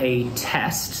have a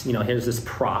test. Here's this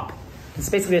prop. It's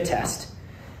basically a test.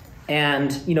 And,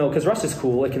 because Rust is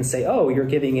cool, it can say, oh, you're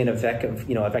giving in a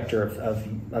vector of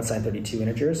unsigned 32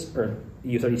 integers, or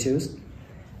U32s.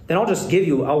 Then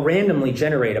I'll randomly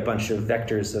generate a bunch of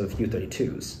vectors of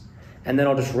U32s. And then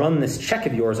I'll just run this check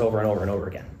of yours over and over and over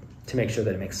again to make sure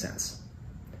that it makes sense.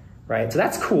 Right? So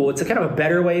that's cool. It's a kind of a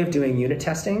better way of doing unit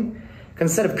testing.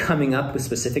 Because instead of coming up with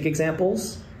specific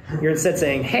examples, you're instead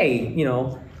saying, hey,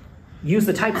 use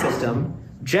the type system,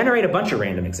 generate a bunch of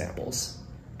random examples,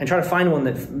 and try to find one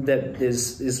that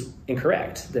is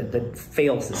incorrect, that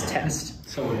fails this test.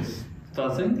 So it's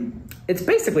fuzzing? It's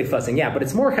basically fuzzing, yeah, but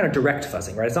it's more kind of direct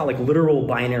fuzzing, right? It's not like literal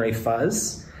binary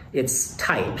fuzz. It's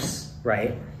types,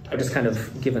 right? I've just kind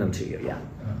of given them to you, yeah.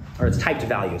 Or it's typed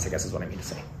values, I guess is what I mean to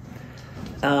say.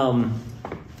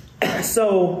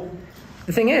 So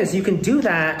the thing is, you can do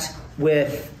that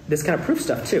with this kind of proof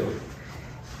stuff too.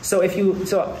 So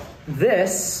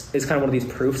this is kind of one of these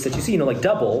proofs that you see, like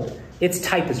double, its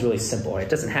type is really simple. Right? It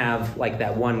doesn't have like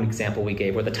that one example we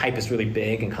gave where the type is really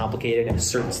big and complicated and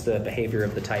asserts the behavior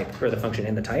of the type or the function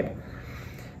in the type.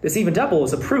 This even double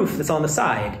is a proof that's on the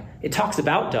side. It talks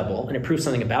about double and it proves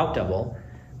something about double,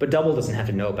 but double doesn't have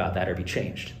to know about that or be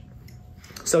changed.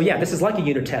 So yeah, this is like a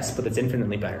unit test, but it's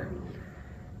infinitely better.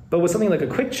 But with something like a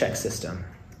quick check system,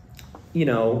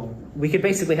 we could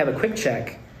basically have a quick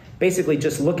check, basically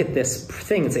just look at this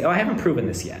thing and say, oh, I haven't proven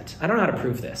this yet. I don't know how to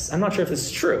prove this. I'm not sure if this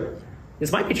is true.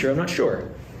 This might be true, I'm not sure.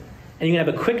 And you can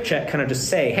have a quick check, kind of just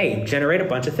say, hey, generate a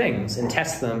bunch of things and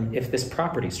test them if this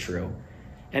property is true.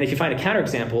 And if you find a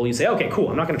counterexample, you say, okay, cool,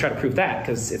 I'm not going to try to prove that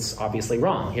because it's obviously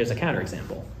wrong. Here's a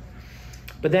counterexample.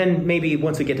 But then maybe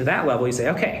once we get to that level, you say,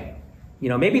 okay,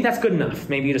 maybe that's good enough.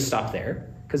 Maybe you just stop there.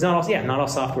 Because not all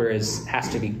software has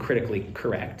to be critically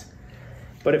correct.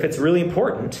 But if it's really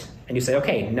important, and you say,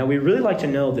 okay, now we really like to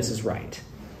know this is right.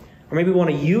 Or maybe we want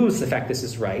to use the fact this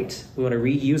is right. We want to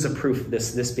reuse a proof of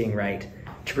this being right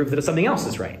to prove that something else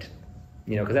is right.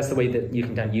 Because that's the way that you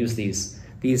can kind of use these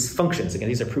functions. Again,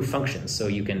 these are proof functions, so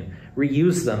you can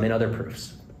reuse them in other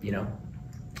proofs.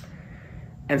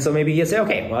 And so maybe you say,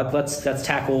 okay, well, let's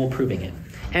tackle proving it.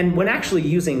 And when actually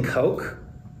using Coke,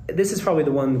 this is probably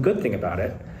the one good thing about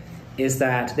it, is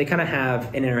that they kind of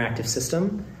have an interactive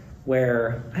system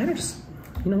where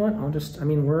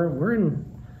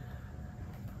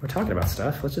we're talking about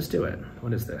stuff. Let's just do it.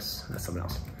 What is this? That's something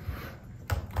else.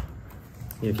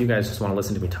 If you guys just want to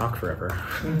listen to me talk forever.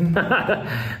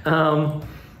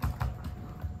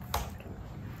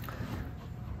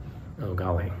 Oh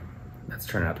golly, that's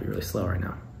turning out to be really slow right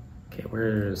now. Okay,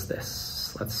 where's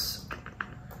this? Let's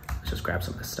just grab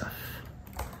some of this stuff.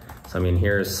 So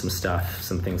here's some stuff,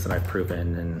 some things that I've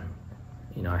proven, and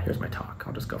here's my talk.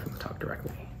 I'll just go from the talk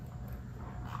directly.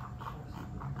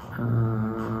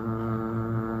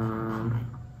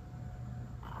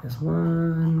 There's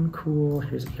one, cool.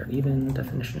 Here's your even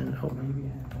definition. Oh.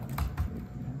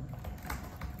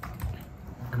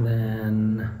 And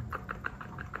then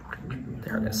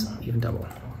there it is, even double.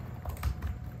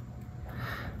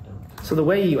 So the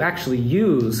way you actually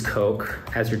use Coke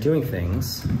as you're doing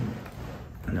things,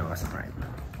 no, that's not right.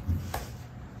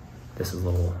 This is a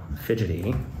little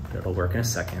fidgety, but it'll work in a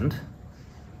second.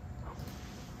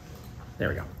 There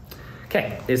we go.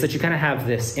 Okay, is that you kind of have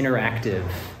this interactive,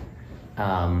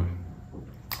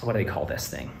 what do they call this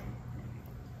thing?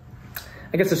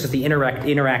 I guess it's just the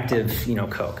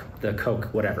interactive, Coke, the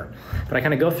Coke, whatever. But I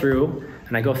kind of go through,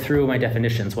 and I go through my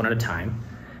definitions one at a time.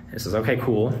 It says, okay,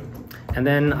 cool. And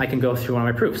then I can go through one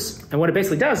of my proofs. And what it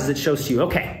basically does is it shows to you,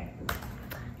 okay,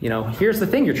 here's the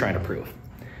thing you're trying to prove.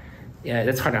 Yeah,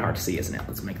 that's kind of hard to see, isn't it?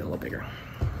 Let's make it a little bigger.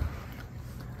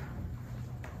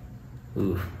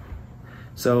 Ooh.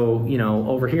 So,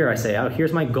 over here I say, oh,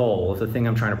 here's my goal of the thing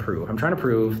I'm trying to prove. I'm trying to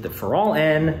prove that for all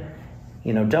n,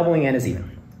 doubling n is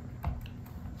even.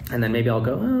 And then maybe I'll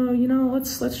go, oh,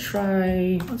 let's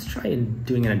try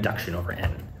doing an induction over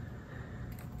n.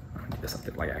 I'll do this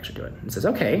like I actually do it. It says,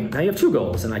 okay, now you have two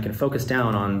goals, and I can focus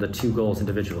down on the two goals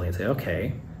individually and say,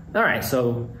 okay, all right,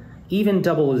 so even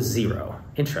double is 0.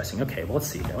 Interesting. Okay, well, let's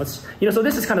see. So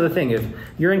this is kind of the thing. If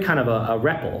you're in kind of a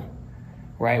REPL,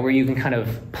 right, where you can kind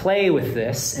of play with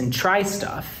this and try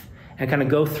stuff and kind of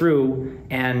go through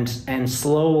and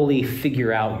slowly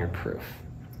figure out your proof.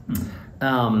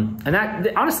 And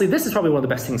that, honestly, this is probably one of the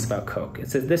best things about Coke.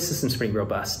 It's that this system's pretty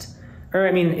robust.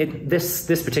 Or,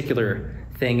 this particular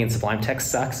thing in Sublime Text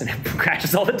sucks and it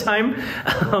crashes all the time.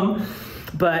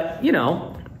 But,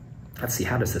 let's see,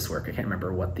 how does this work? I can't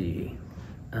remember what the,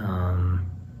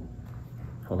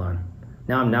 hold on.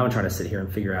 Now I'm trying to sit here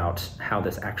and figure out how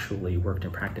this actually worked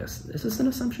in practice. Is this an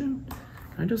assumption?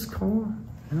 Can I just call?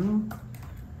 No?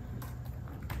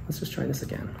 Let's just try this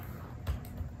again.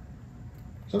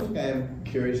 Something I'm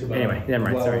curious about. Anyway, never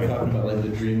mind. While Sorry. we're talking about the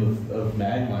dream of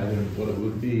Magmide and what it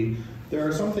would be, there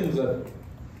are some things that,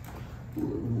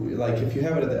 like if you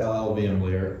have it at the LLVM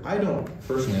layer, I don't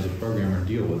personally as a programmer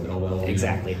deal with LLVM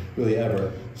Exactly. really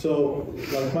ever. So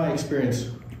like my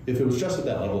experience, if it was just at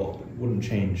that level, it wouldn't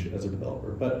change as a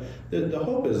developer. But the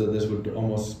hope is that this would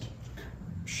almost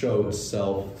show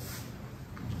itself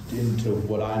into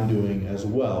what I'm doing as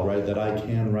well, right? That I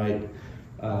can write,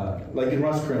 like in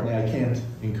Rust currently, I can't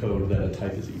encode that a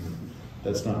type is even.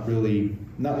 That's not really,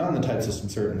 not in the type system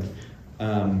certainly.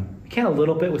 You can a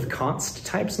little bit with const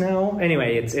types now.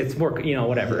 Anyway, it's work,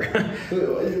 whatever.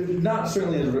 Not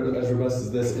certainly as robust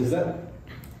as this. Is that,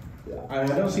 I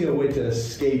don't see a way to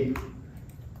escape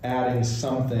adding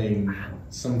some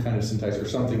kind of syntax or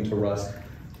something to Rust.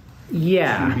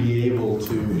 Yeah. To be able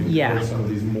to include some of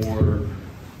these more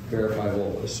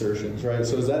verifiable assertions, right?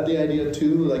 So is that the idea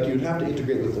too? Like you'd have to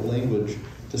integrate with the language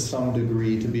to some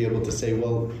degree to be able to say,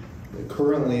 well,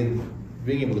 currently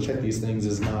being able to check these things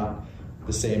is not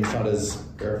the same. It's not as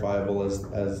verifiable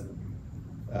as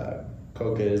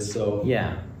Coke is. So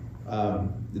yeah.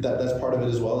 That's part of it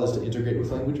as well, is to integrate with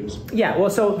languages. Yeah, well,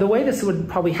 so the way this would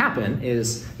probably happen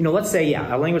is, let's say,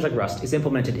 a language like Rust is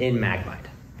implemented in Magmide.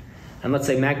 And let's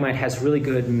say Magmide has really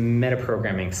good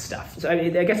metaprogramming stuff. So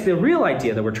I guess the real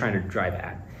idea that we're trying to drive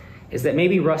at is that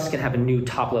maybe Rust can have a new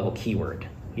top-level keyword.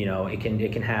 It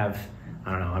can have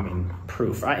I don't know, I mean,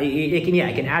 proof. It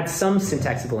can add some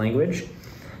syntax to the language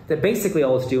that basically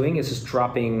all it's doing is just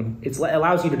dropping, it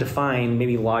allows you to define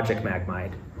maybe logic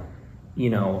Magmide, you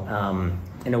know,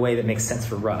 in a way that makes sense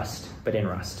for Rust, but in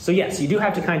Rust. So yes, you do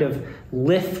have to kind of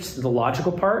lift the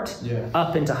logical part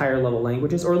up into higher level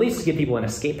languages, or at least to give people an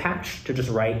escape hatch to just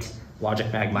write logic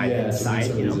Magmide inside,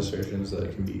 some you know? of these assertions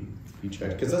that can be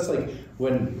checked. Because that's like,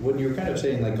 when you're kind of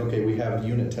saying like, okay, we have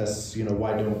unit tests, you know,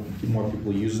 why don't more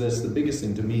people use this? The biggest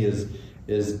thing to me is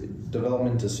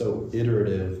development is so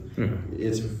iterative.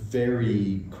 It's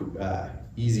very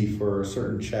easy for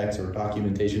certain checks or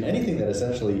documentation, anything that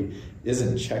essentially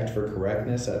isn't checked for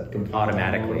correctness at compile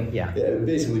Automatically, it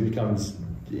basically becomes,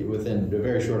 within a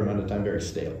very short amount of time, very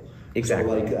stale. Exactly.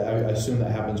 So like, I assume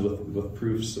that happens with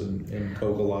proofs and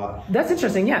code a lot. That's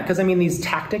interesting, yeah, because I mean, these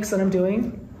tactics that I'm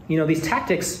doing, you know, these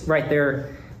tactics, right, they're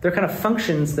kind of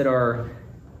functions that are,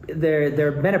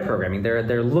 they're metaprogramming.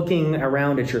 They're looking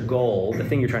around at your goal, the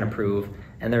thing you're trying to prove,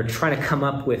 and they're trying to come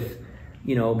up with,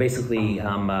 you know, basically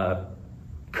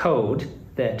code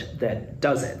that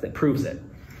does it, that proves it.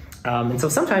 And so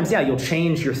sometimes, yeah, you'll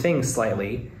change your thing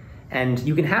slightly, and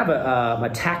you can have a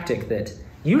tactic that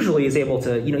usually is able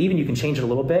to, you know, even you can change it a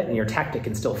little bit, and your tactic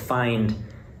can still find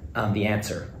the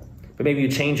answer. But maybe you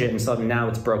change it and suddenly now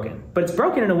it's broken. But it's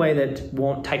broken in a way that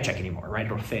won't type check anymore, right?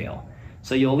 It'll fail.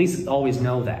 So you'll at least always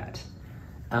know that.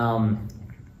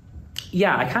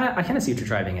 Yeah, I kind of see what you're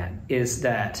driving at, is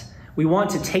that we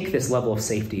want to take this level of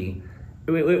safety.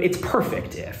 It's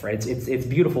perfect if, right? It's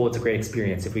beautiful, it's a great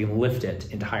experience if we lift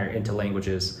it into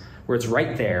languages where it's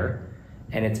right there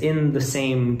and it's in the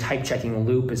same type checking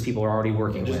loop as people are already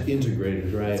working with. Just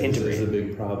integrated, right? It's integrated. It's a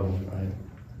big problem, right?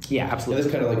 Yeah, absolutely.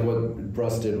 Yeah, that's kind of like what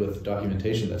Rust did with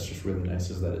documentation. That's just really nice,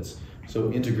 is that it's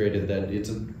so integrated that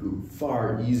it's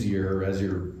far easier as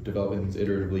you're developing things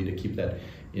iteratively to keep that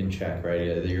in check,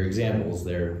 right? Your examples,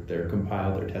 they're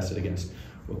compiled, they're tested against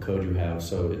what code you have,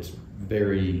 so it's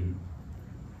very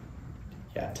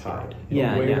tied.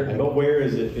 But where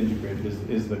is it integrated?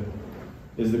 Is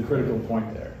the critical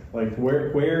point there? Like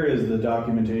where is the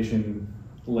documentation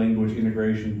language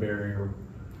integration barrier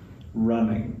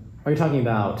running? Are you talking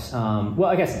about, well,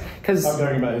 I guess, because... I'm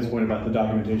talking about his point about the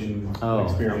documentation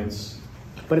experience.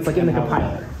 But it's like in the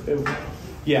compiler.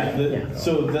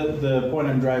 So the point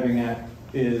I'm driving at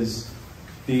is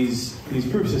these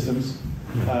proof systems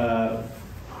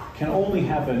can only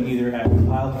happen either at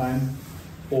compile time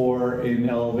or in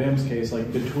LLVM's case,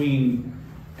 like between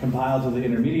compile to the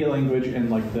intermediate language and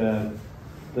like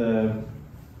the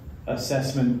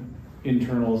assessment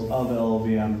internals of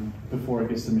LLVM before it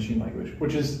gets to machine language,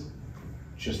 which is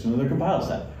just another compile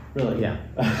step, really. Yeah.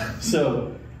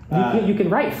 So you can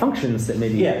write functions that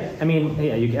maybe. Yeah. I mean,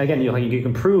 you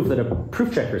can prove that a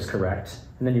proof checker is correct,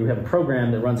 and then you have a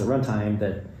program that runs at runtime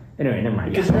that. Anyway, never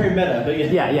mind. It's very meta, but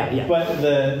yeah.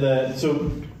 But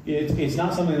so it's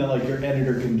not something that like your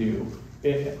editor can do,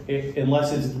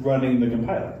 unless it's running the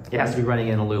compiler. It has to be running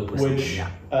in a loop, which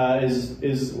is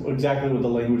exactly what the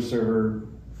language server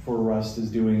for Rust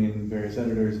is doing in various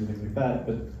editors and things like that.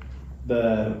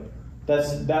 But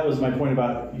that was my point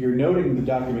about you're noting the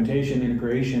documentation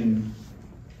integration,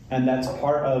 and that's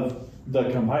part of the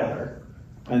compiler.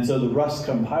 And so the Rust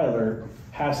compiler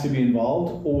has to be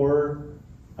involved, or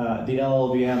the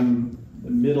LLVM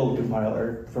middle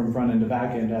compiler from front end to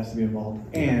back end has to be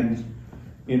involved. And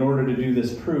in order to do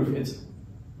this proof, it's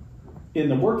in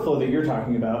the workflow that you're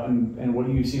talking about, and what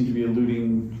you seem to be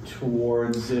alluding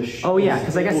towards-ish. Oh yeah,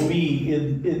 because I guess it will be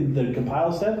in the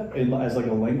compile step as like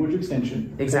a language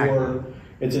extension. Exactly. Or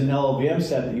it's an LLVM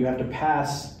step that you have to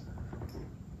pass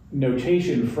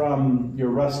notation from your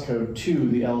Rust code to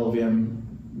the LLVM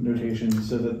notation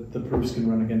so that the proofs can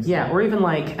run against. Yeah, or even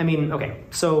like, I mean, okay,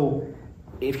 so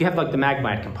if you have like the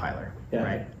Magmide compiler,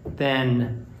 right?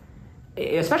 Then,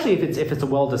 especially if it's a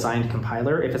well-designed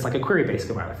compiler, if it's like a query-based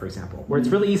compiler, for example, where it's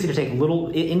really easy to take little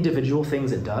individual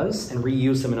things it does and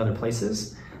reuse them in other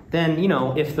places, then, you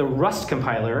know, if the Rust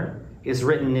compiler is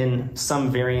written in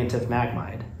some variant of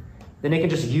Magmide, then it can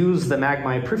just use the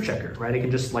Magmide proof checker, right? It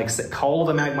can just like call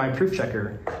the Magmide proof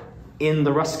checker in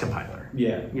the Rust compiler.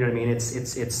 Yeah. You know what I mean?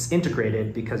 It's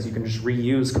integrated because you can just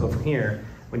reuse code from here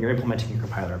when you're implementing your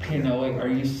compiler up here. Okay, now, are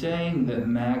you saying that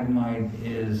Magmide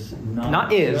is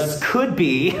could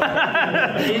be.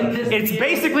 It's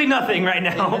basically nothing right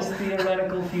now. In this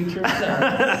theoretical future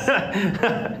sense,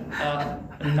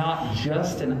 not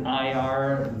just an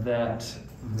IR that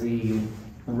the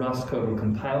Rust code will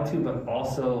compile to, but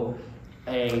also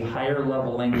a higher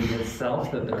level language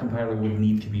itself that the compiler would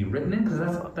need to be written in? Because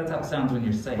that's how it sounds when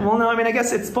you're saying it. Well, no, I mean, I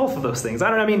guess it's both of those things. I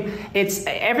don't know. I mean, it's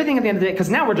everything at the end of the day, because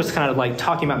now we're just kind of like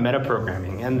talking about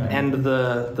metaprogramming and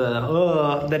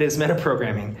the that is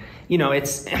metaprogramming. You know,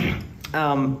 it's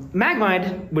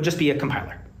Magmide would just be a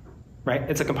compiler, right?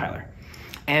 It's a compiler.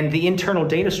 And the internal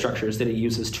data structures that it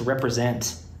uses to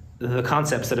represent the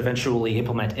concepts that eventually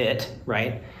implement it,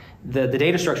 right? The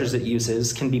data structures it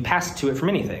uses can be passed to it from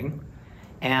anything.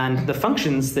 And the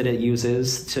functions that it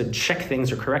uses to check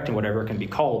things are correct and whatever can be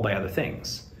called by other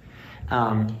things.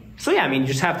 So yeah, I mean, you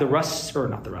just have the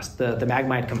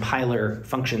Magmide compiler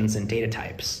functions and data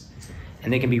types.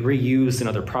 And they can be reused in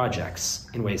other projects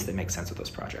in ways that make sense with those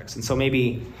projects. And so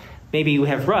maybe we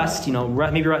have Rust, you know,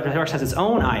 maybe Rust has its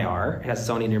own IR, it has its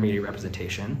own intermediate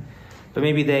representation, but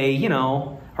maybe they, you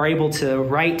know, are able to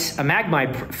write a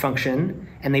Magmide function,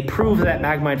 and they prove that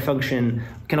Magmide function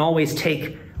can always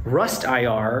take Rust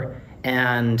IR,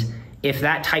 and if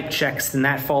that type checks, then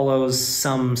that follows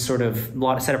some sort of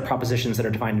set of propositions that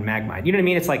are defined in Magmide. You know what I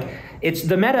mean? It's like, it's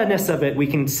the meta-ness of it, we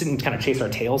can sit and kind of chase our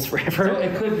tails forever. So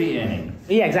it could be any.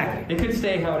 Yeah, exactly. It could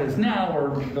stay how it is now,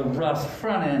 or the Rust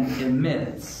front end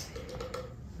emits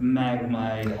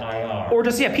Magmide IR. Or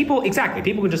just, yeah, people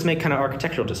can just make kind of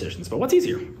architectural decisions. But what's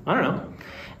easier? I don't know.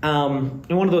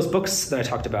 And one of those books that I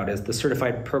talked about is the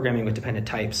Certified Programming with Dependent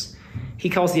Types. He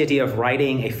calls the idea of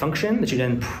writing a function that you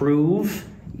then prove.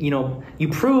 You know, you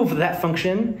prove that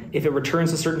function, if it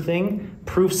returns a certain thing,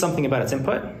 proves something about its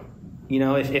input. You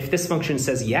know, if this function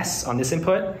says yes on this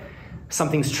input,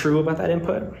 something's true about that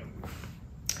input.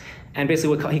 And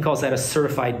basically what he calls that a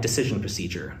certified decision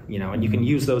procedure. You know, and you can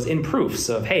use those in proofs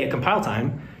of, hey, at compile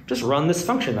time, just run this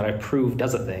function that I proved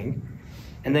does a thing.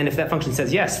 And then if that function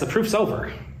says yes, the proof's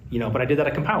over. You know, but I did that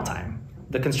at compile time.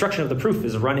 The construction of the proof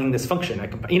is running this function.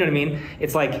 You know what I mean?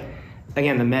 It's like,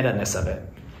 again, the meta-ness of it.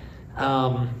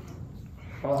 Well,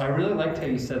 I really liked how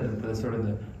you said that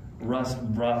the Rust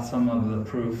brought some of the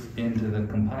proof into the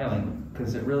compiling,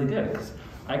 because it really did. 'Cause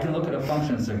I can look at a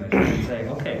function signature and say,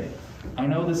 okay, I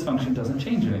know this function doesn't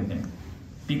change anything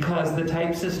because the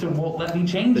type system won't let me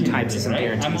change anything. The type system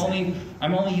guarantees it.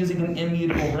 I'm only using an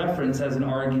immutable reference as an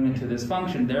argument to this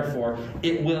function. Therefore,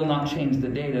 it will not change the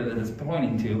data that it's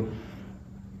pointing to.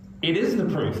 It is the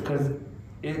proof because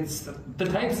it's the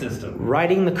type system.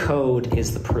 Writing the code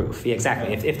is the proof. Yeah,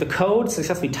 exactly. If the code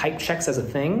successfully type checks as a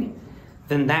thing,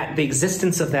 then the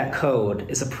existence of that code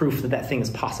is a proof that that thing is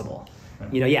possible.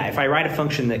 You know, yeah, if I write a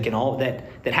function that can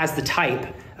that has the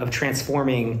type of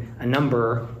transforming a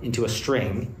number into a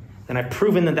string, then I've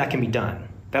proven that that can be done.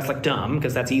 That's like dumb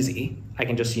because that's easy. I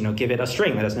can just, you know, give it a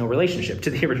string that has no relationship to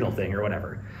the original thing or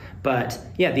whatever. But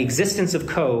yeah, the existence of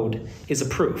code is a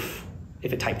proof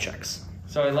if it type checks.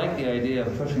 So I like the idea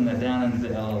of pushing that down into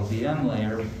the LLVM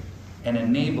layer and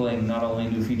enabling not only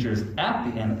new features at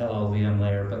the LLVM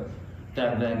layer, but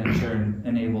that then in turn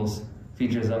enables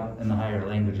features up in the higher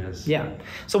languages. Yeah.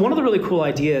 So one of the really cool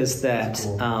ideas that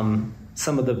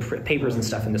some of the papers and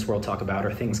stuff in this world talk about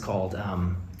are things called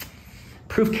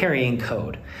proof carrying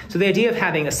code. So the idea of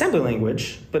having assembly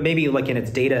language, but maybe like in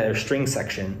its data or string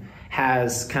section,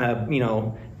 has kind of, you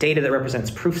know, data that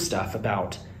represents proof stuff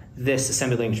about this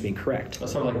assembly language being correct.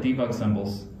 That's sort of like debug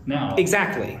symbols now.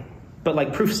 Exactly. But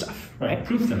like proof stuff, right?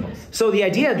 Proof symbols. So the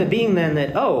idea that being then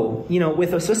that, oh, you know,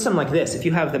 with a system like this, if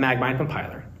you have the Magmide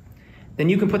compiler, then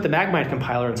you can put the Magmide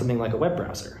compiler in something like a web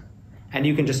browser. And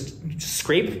you can just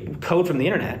scrape code from the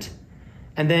internet.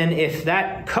 And then if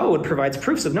that code provides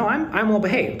proofs of, no, I'm well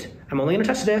behaved. I'm only gonna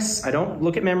touch this. I don't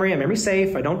look at memory. I'm memory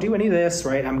safe. I don't do any of this,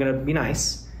 right? I'm gonna be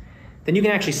nice. Then you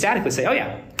can actually statically say, oh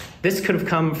yeah, this could have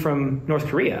come from North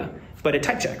Korea, but it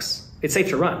type checks. It's safe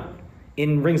to run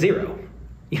in ring 0.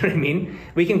 You know what I mean?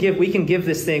 We can give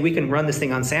this thing, we can run this thing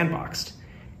unsandboxed,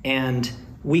 and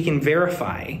we can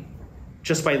verify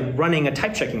just by running a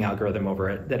type checking algorithm over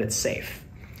it that it's safe.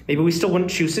 Maybe we still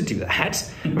wouldn't choose to do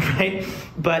that, right?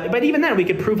 But even then, we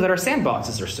could prove that our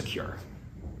sandboxes are secure.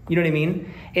 You know what I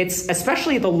mean? It's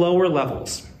especially at the lower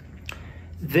levels.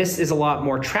 This is a lot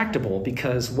more tractable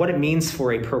because what it means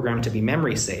for a program to be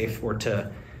memory safe or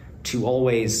to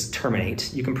always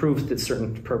terminate, you can prove that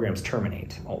certain programs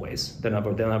terminate always. They'll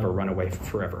never run away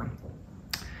forever.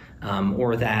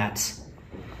 Or that,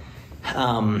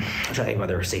 I'm trying to think of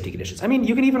other safety conditions. I mean,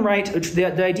 you can even write,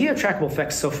 the idea of trackable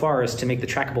effects so far is to make the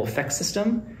trackable effects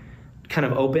system kind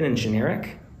of open and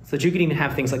generic, so that you can even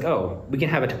have things like, oh, we can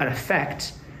have an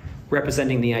effect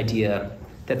representing the idea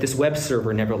that this web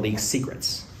server never leaks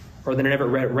secrets, or that it never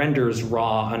renders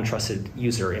raw, untrusted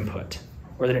user input,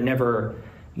 or that it never,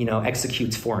 you know,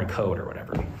 executes foreign code or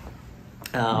whatever.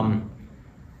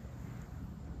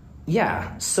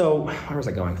 yeah, so where was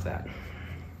I going with that?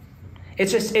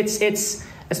 It's just, it's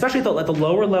especially at the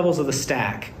lower levels of the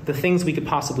stack, the things we could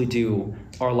possibly do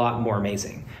are a lot more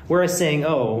amazing. Whereas saying,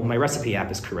 oh, my recipe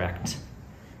app is correct,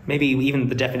 maybe even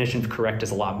the definition of correct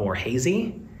is a lot more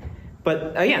hazy.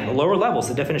 But again, the lower levels,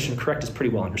 the definition of correct is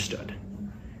pretty well understood.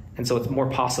 And so it's more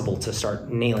possible to start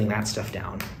nailing that stuff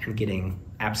down and getting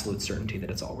absolute certainty that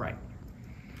it's all right.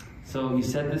 So you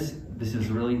said this is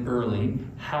really early.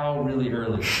 How really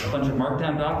early? A bunch of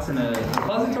markdown docs in a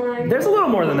repository? There's a little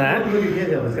more than that. Look at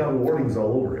GitHub, it's got warnings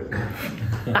all over it.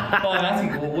 Well, I'm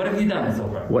asking, well, what have you done so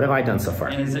far? What have I done so far?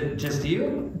 And is it just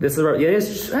you? This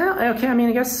is okay. I mean,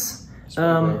 I guess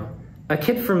a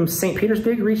kid from St.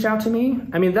 Petersburg reached out to me.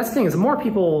 I mean, that's the thing is more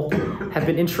people have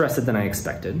been interested than I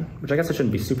expected, which I guess I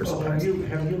shouldn't be super surprised.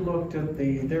 Have you looked at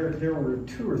there were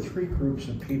 2 or 3 groups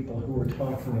of people who were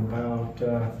talking about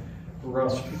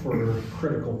Rust for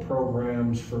critical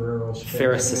programs for aerospace.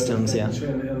 Ferris systems, yeah.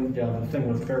 And yeah, the thing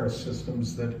with Ferris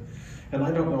systems that, and I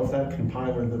don't know if that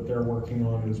compiler that they're working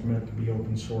on is meant to be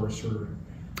open source or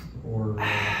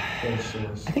closed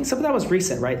source. I think some of that was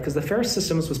recent, right? Because the Ferris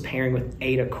systems was pairing with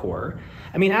Ada Core.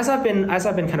 I mean, as I've been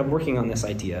kind of working on this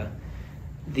idea,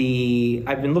 I've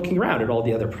been looking around at all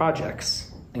the other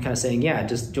projects and kind of saying, yeah,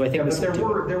 do I think this will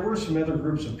do it? There were some other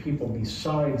groups of people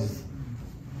besides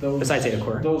Ada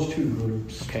Core? Those 2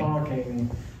 groups okay.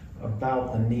 talking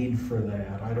about the need for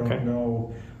that. I don't okay.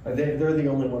 know. They're the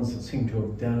only ones that seem to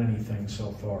have done anything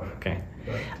so far. Okay.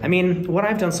 But, I mean, what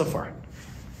I've done so far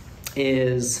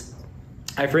is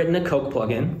I've written a Coke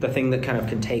plugin, the thing that kind of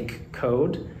can take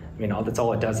code. I mean, that's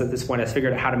all it does at this point. I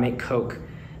figured out how to make Coke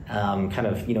kind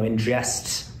of,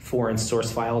 ingest foreign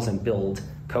source files and build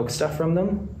Coke stuff from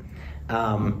them.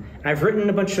 And I've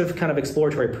written a bunch of kind of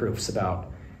exploratory proofs about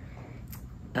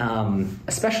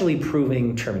especially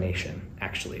proving termination,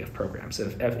 actually, of programs.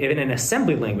 If in an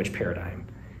assembly language paradigm,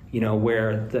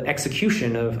 where the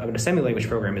execution of an assembly language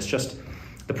program is just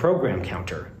the program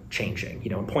counter changing,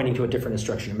 pointing to a different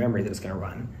instruction in memory that it's going to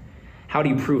run. How do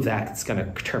you prove that it's going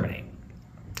to terminate?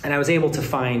 And I was able to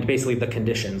find basically the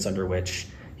conditions under which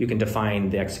you can define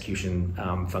the execution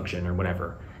function or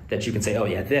whatever, that you can say, oh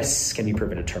yeah, this can be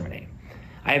proven to terminate.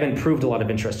 I haven't proved a lot of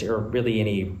interesting, or really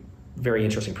any very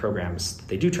interesting programs that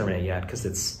they do terminate yet, because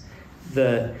it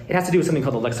has to do with something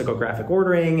called the lexicographic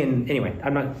ordering. And anyway,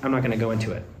 I'm not going to go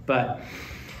into it, but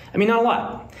I mean, not a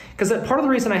lot. Because part of the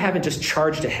reason I haven't just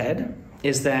charged ahead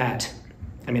is that,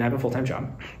 I mean, I have a full-time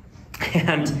job,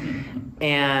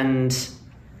 and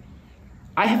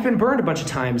I have been burned a bunch of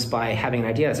times by having an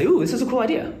idea. I say, ooh, this is a cool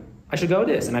idea. I should go with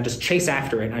this. And I just chase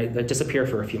after it, and I disappear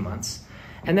for a few months.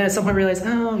 And then at some point I realize,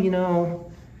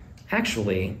 oh,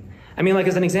 actually, I mean, like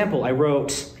as an example, I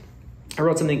wrote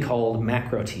something called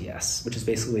macro.ts, which is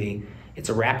basically, it's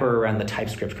a wrapper around the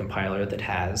TypeScript compiler that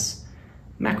has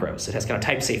macros. It has kind of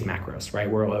type-safe macros, right?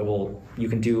 Where you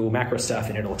can do macro stuff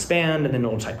and it'll expand and then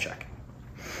it'll type check.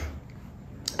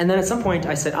 And then at some point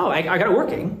I said, I got it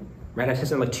working, right? I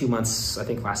spent like 2 months, I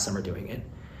think last summer doing it.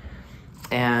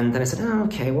 And then I said,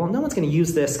 okay, well, no one's going to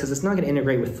use this because it's not going to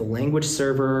integrate with the language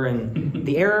server and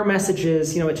the error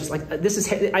messages, it's just like,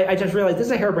 I just realized this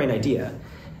is a harebrained idea.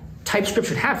 TypeScript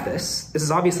should have this. This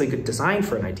is obviously good design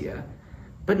for an idea,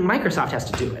 but Microsoft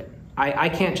has to do it. I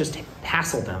can't just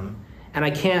hassle them, and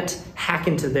I can't hack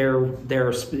into their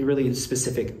really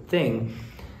specific thing.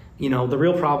 The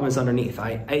real problem is underneath.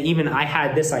 I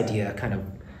had this idea kind of,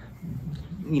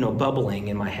 bubbling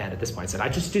in my head at this point. I said, I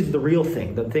just do the real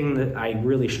thing. The thing that I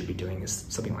really should be doing is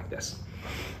something like this.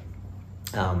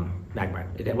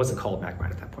 Magmide. It wasn't called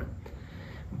Magmide at that point.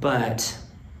 But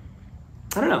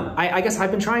I don't know. I guess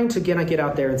I've been trying to get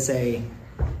out there and say,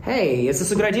 hey, is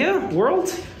this a good idea,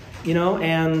 world?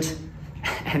 And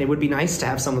it would be nice to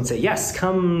have someone say, yes,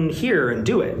 come here and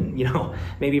do it.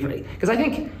 Maybe because I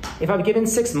think if I've given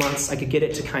 6 months, I could get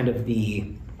it to kind of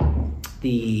the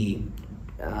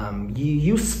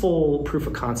useful proof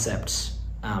of concept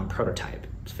prototype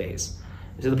phase,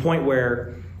 to the point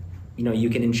where you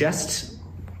can ingest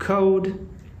code,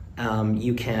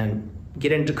 you can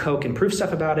get into Coke and prove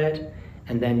stuff about it,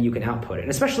 and then you can output it.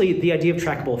 And especially the idea of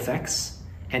trackable effects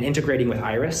and integrating with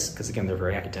Iris, because again, they're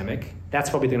very academic. That's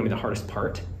probably going to be the hardest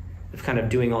part of kind of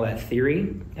doing all that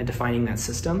theory and defining that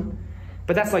system.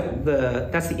 But that's like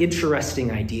that's the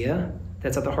interesting idea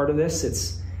that's at the heart of this.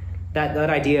 It's that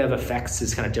idea of effects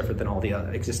is kind of different than all the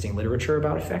existing literature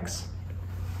about effects.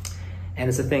 And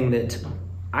it's a thing that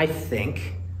I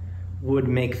think would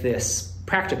make this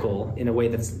practical in a way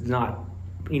that's not,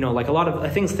 like a lot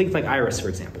of things like Iris, for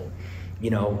example.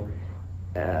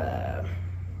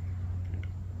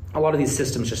 A lot of these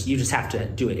systems you just have to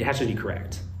do it. It has to be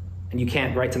correct. And you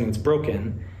can't write something that's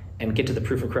broken and get to the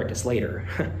proof of correctness later.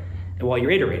 And while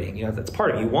you're iterating, you know, that's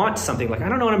part of it. You want something like, I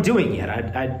don't know what I'm doing yet.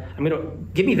 I'm going to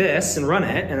give me this and run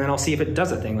it, and then I'll see if it does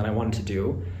the thing that I wanted to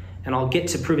do, and I'll get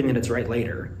to proving that it's right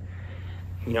later.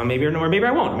 You know, maybe or maybe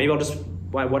I won't. Maybe I'll just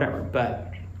whatever.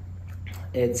 But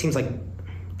it seems like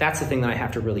that's the thing that I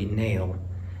have to really nail,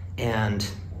 and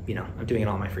you know, I'm doing it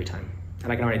all in my free time.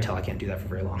 And I can already tell I can't do that for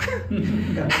very long.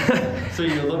 So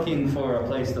you're looking for a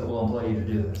place that will employ you to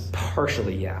do this?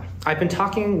 Partially, yeah. I've been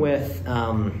talking with,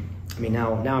 I mean,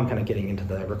 now I'm kind of getting into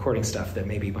the recording stuff that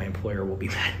maybe my employer will be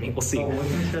mad at me. We'll see. Oh, we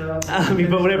can shut up. I mean,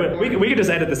 but whatever. We can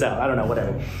just edit this out. I don't know,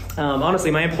 whatever.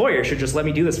 Honestly, my employer should just let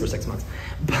me do this for 6 months.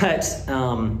 But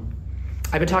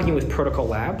I've been talking with Protocol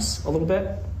Labs a little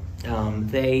bit.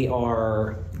 They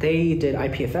did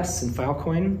IPFS and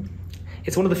Filecoin.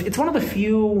 It's one of the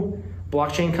few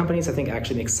blockchain companies I think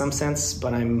actually makes some sense,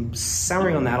 but I'm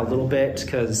souring on that a little bit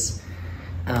because,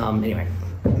 anyway,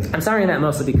 I'm souring on that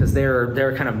mostly because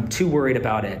they're kind of too worried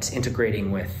about it integrating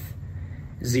with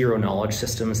zero knowledge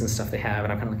systems and stuff they have,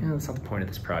 and I'm kind of like, that's not the point of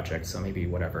this project, so maybe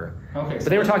whatever. Okay. But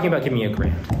they were talking about giving me a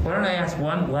grant. Why don't I ask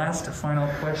one last final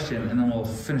question, and then we'll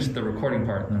finish the recording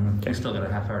part, and then we still got a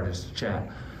half hour to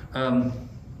chat.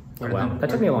 Wow, that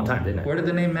took me a long time, didn't it? Where did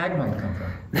the name Magmide come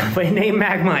from? My name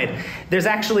Magmide.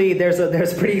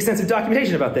 There's pretty extensive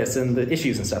documentation about this and the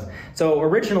issues and stuff. So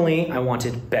originally I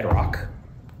wanted Bedrock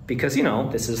because, you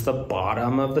know, this is the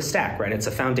bottom of the stack, right? It's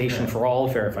a foundation for all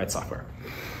verified software.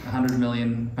 100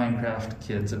 million Minecraft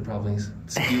kids would probably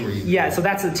skewer you. Yeah, so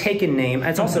that's a taken name.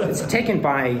 It's taken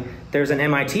by, there's an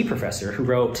MIT professor who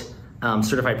wrote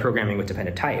Certified Programming with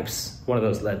Dependent Types, one of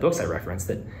those books I referenced,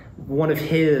 that one of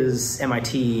his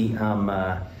MIT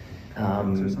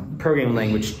programming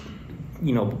language,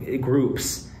 you know,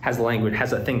 groups has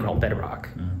a thing called Bedrock.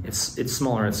 It's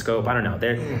smaller in scope. I don't know.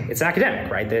 It's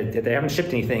academic, right? They haven't shipped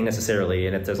anything necessarily,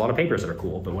 and there's a lot of papers that are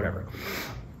cool, but whatever.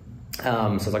 So I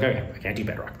was like, okay, I can't do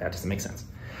Bedrock. That doesn't make sense.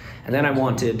 And then I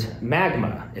wanted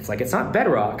Magma. It's like, it's not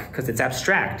Bedrock because it's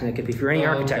abstract and it could be for any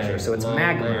architecture. So it's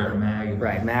Magma.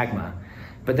 Right, Magma.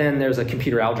 But then there's a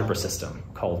computer algebra system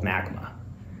called Magma.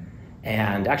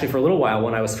 And actually for a little while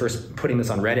when I was first putting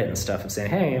this on Reddit and stuff and saying,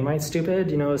 hey, am I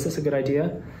stupid? You know, is this a good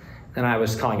idea? And I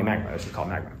was calling it Magma. I was just calling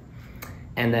it Magma.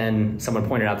 And then someone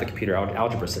pointed out the computer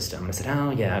algebra system. And I said, oh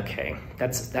yeah, okay.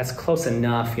 That's close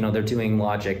enough. You know, they're doing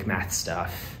logic, math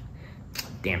stuff.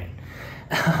 Damn it.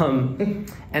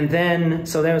 And then,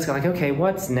 so then I was like, okay,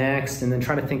 what's next? And then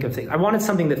trying to think of things. I wanted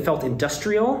something that felt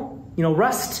industrial. You know,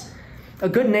 Rust, a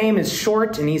good name is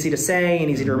short and easy to say and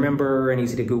easy to remember and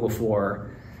easy to Google for.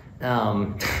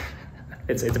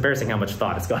 It's embarrassing how much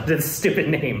thought it's gone into this stupid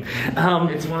name.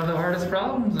 It's one of the hardest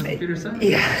problems in computer science.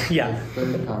 Yeah.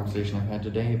 The conversation I've had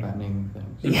today about naming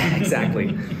things. Yeah,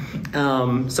 exactly.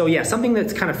 So yeah, something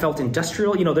that's kind of felt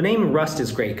industrial. You know, the name Rust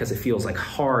is great because it feels like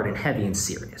hard and heavy and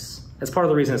serious. That's part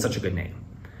of the reason it's such a good name.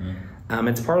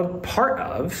 It's part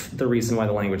of the reason why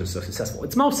the language is so successful.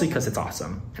 It's mostly because it's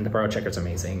awesome and the borrow checker's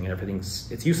amazing and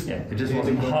it's useful. Yeah, it just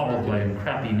wasn't hobbled by a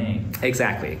crappy name.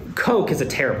 Exactly. Coke is a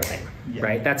terrible name,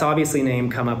 right? That's obviously a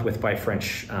name come up with by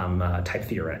French type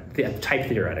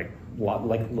theoretic,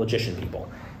 like logician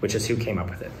people, which is who came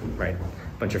up with it, right?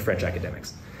 A bunch of French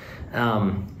academics.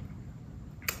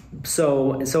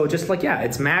 So just like, yeah,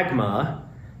 it's Magma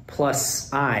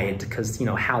plus ide, because, you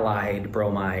know, halide,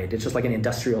 bromide, it's just like an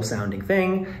industrial sounding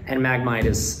thing, and Magmide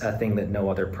is a thing that no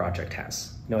other project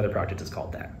has. No other project is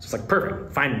called that. So it's like,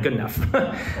 perfect, fine, good enough.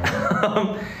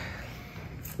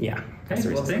 Yeah.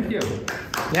 Okay, well, thank you.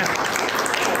 Yeah.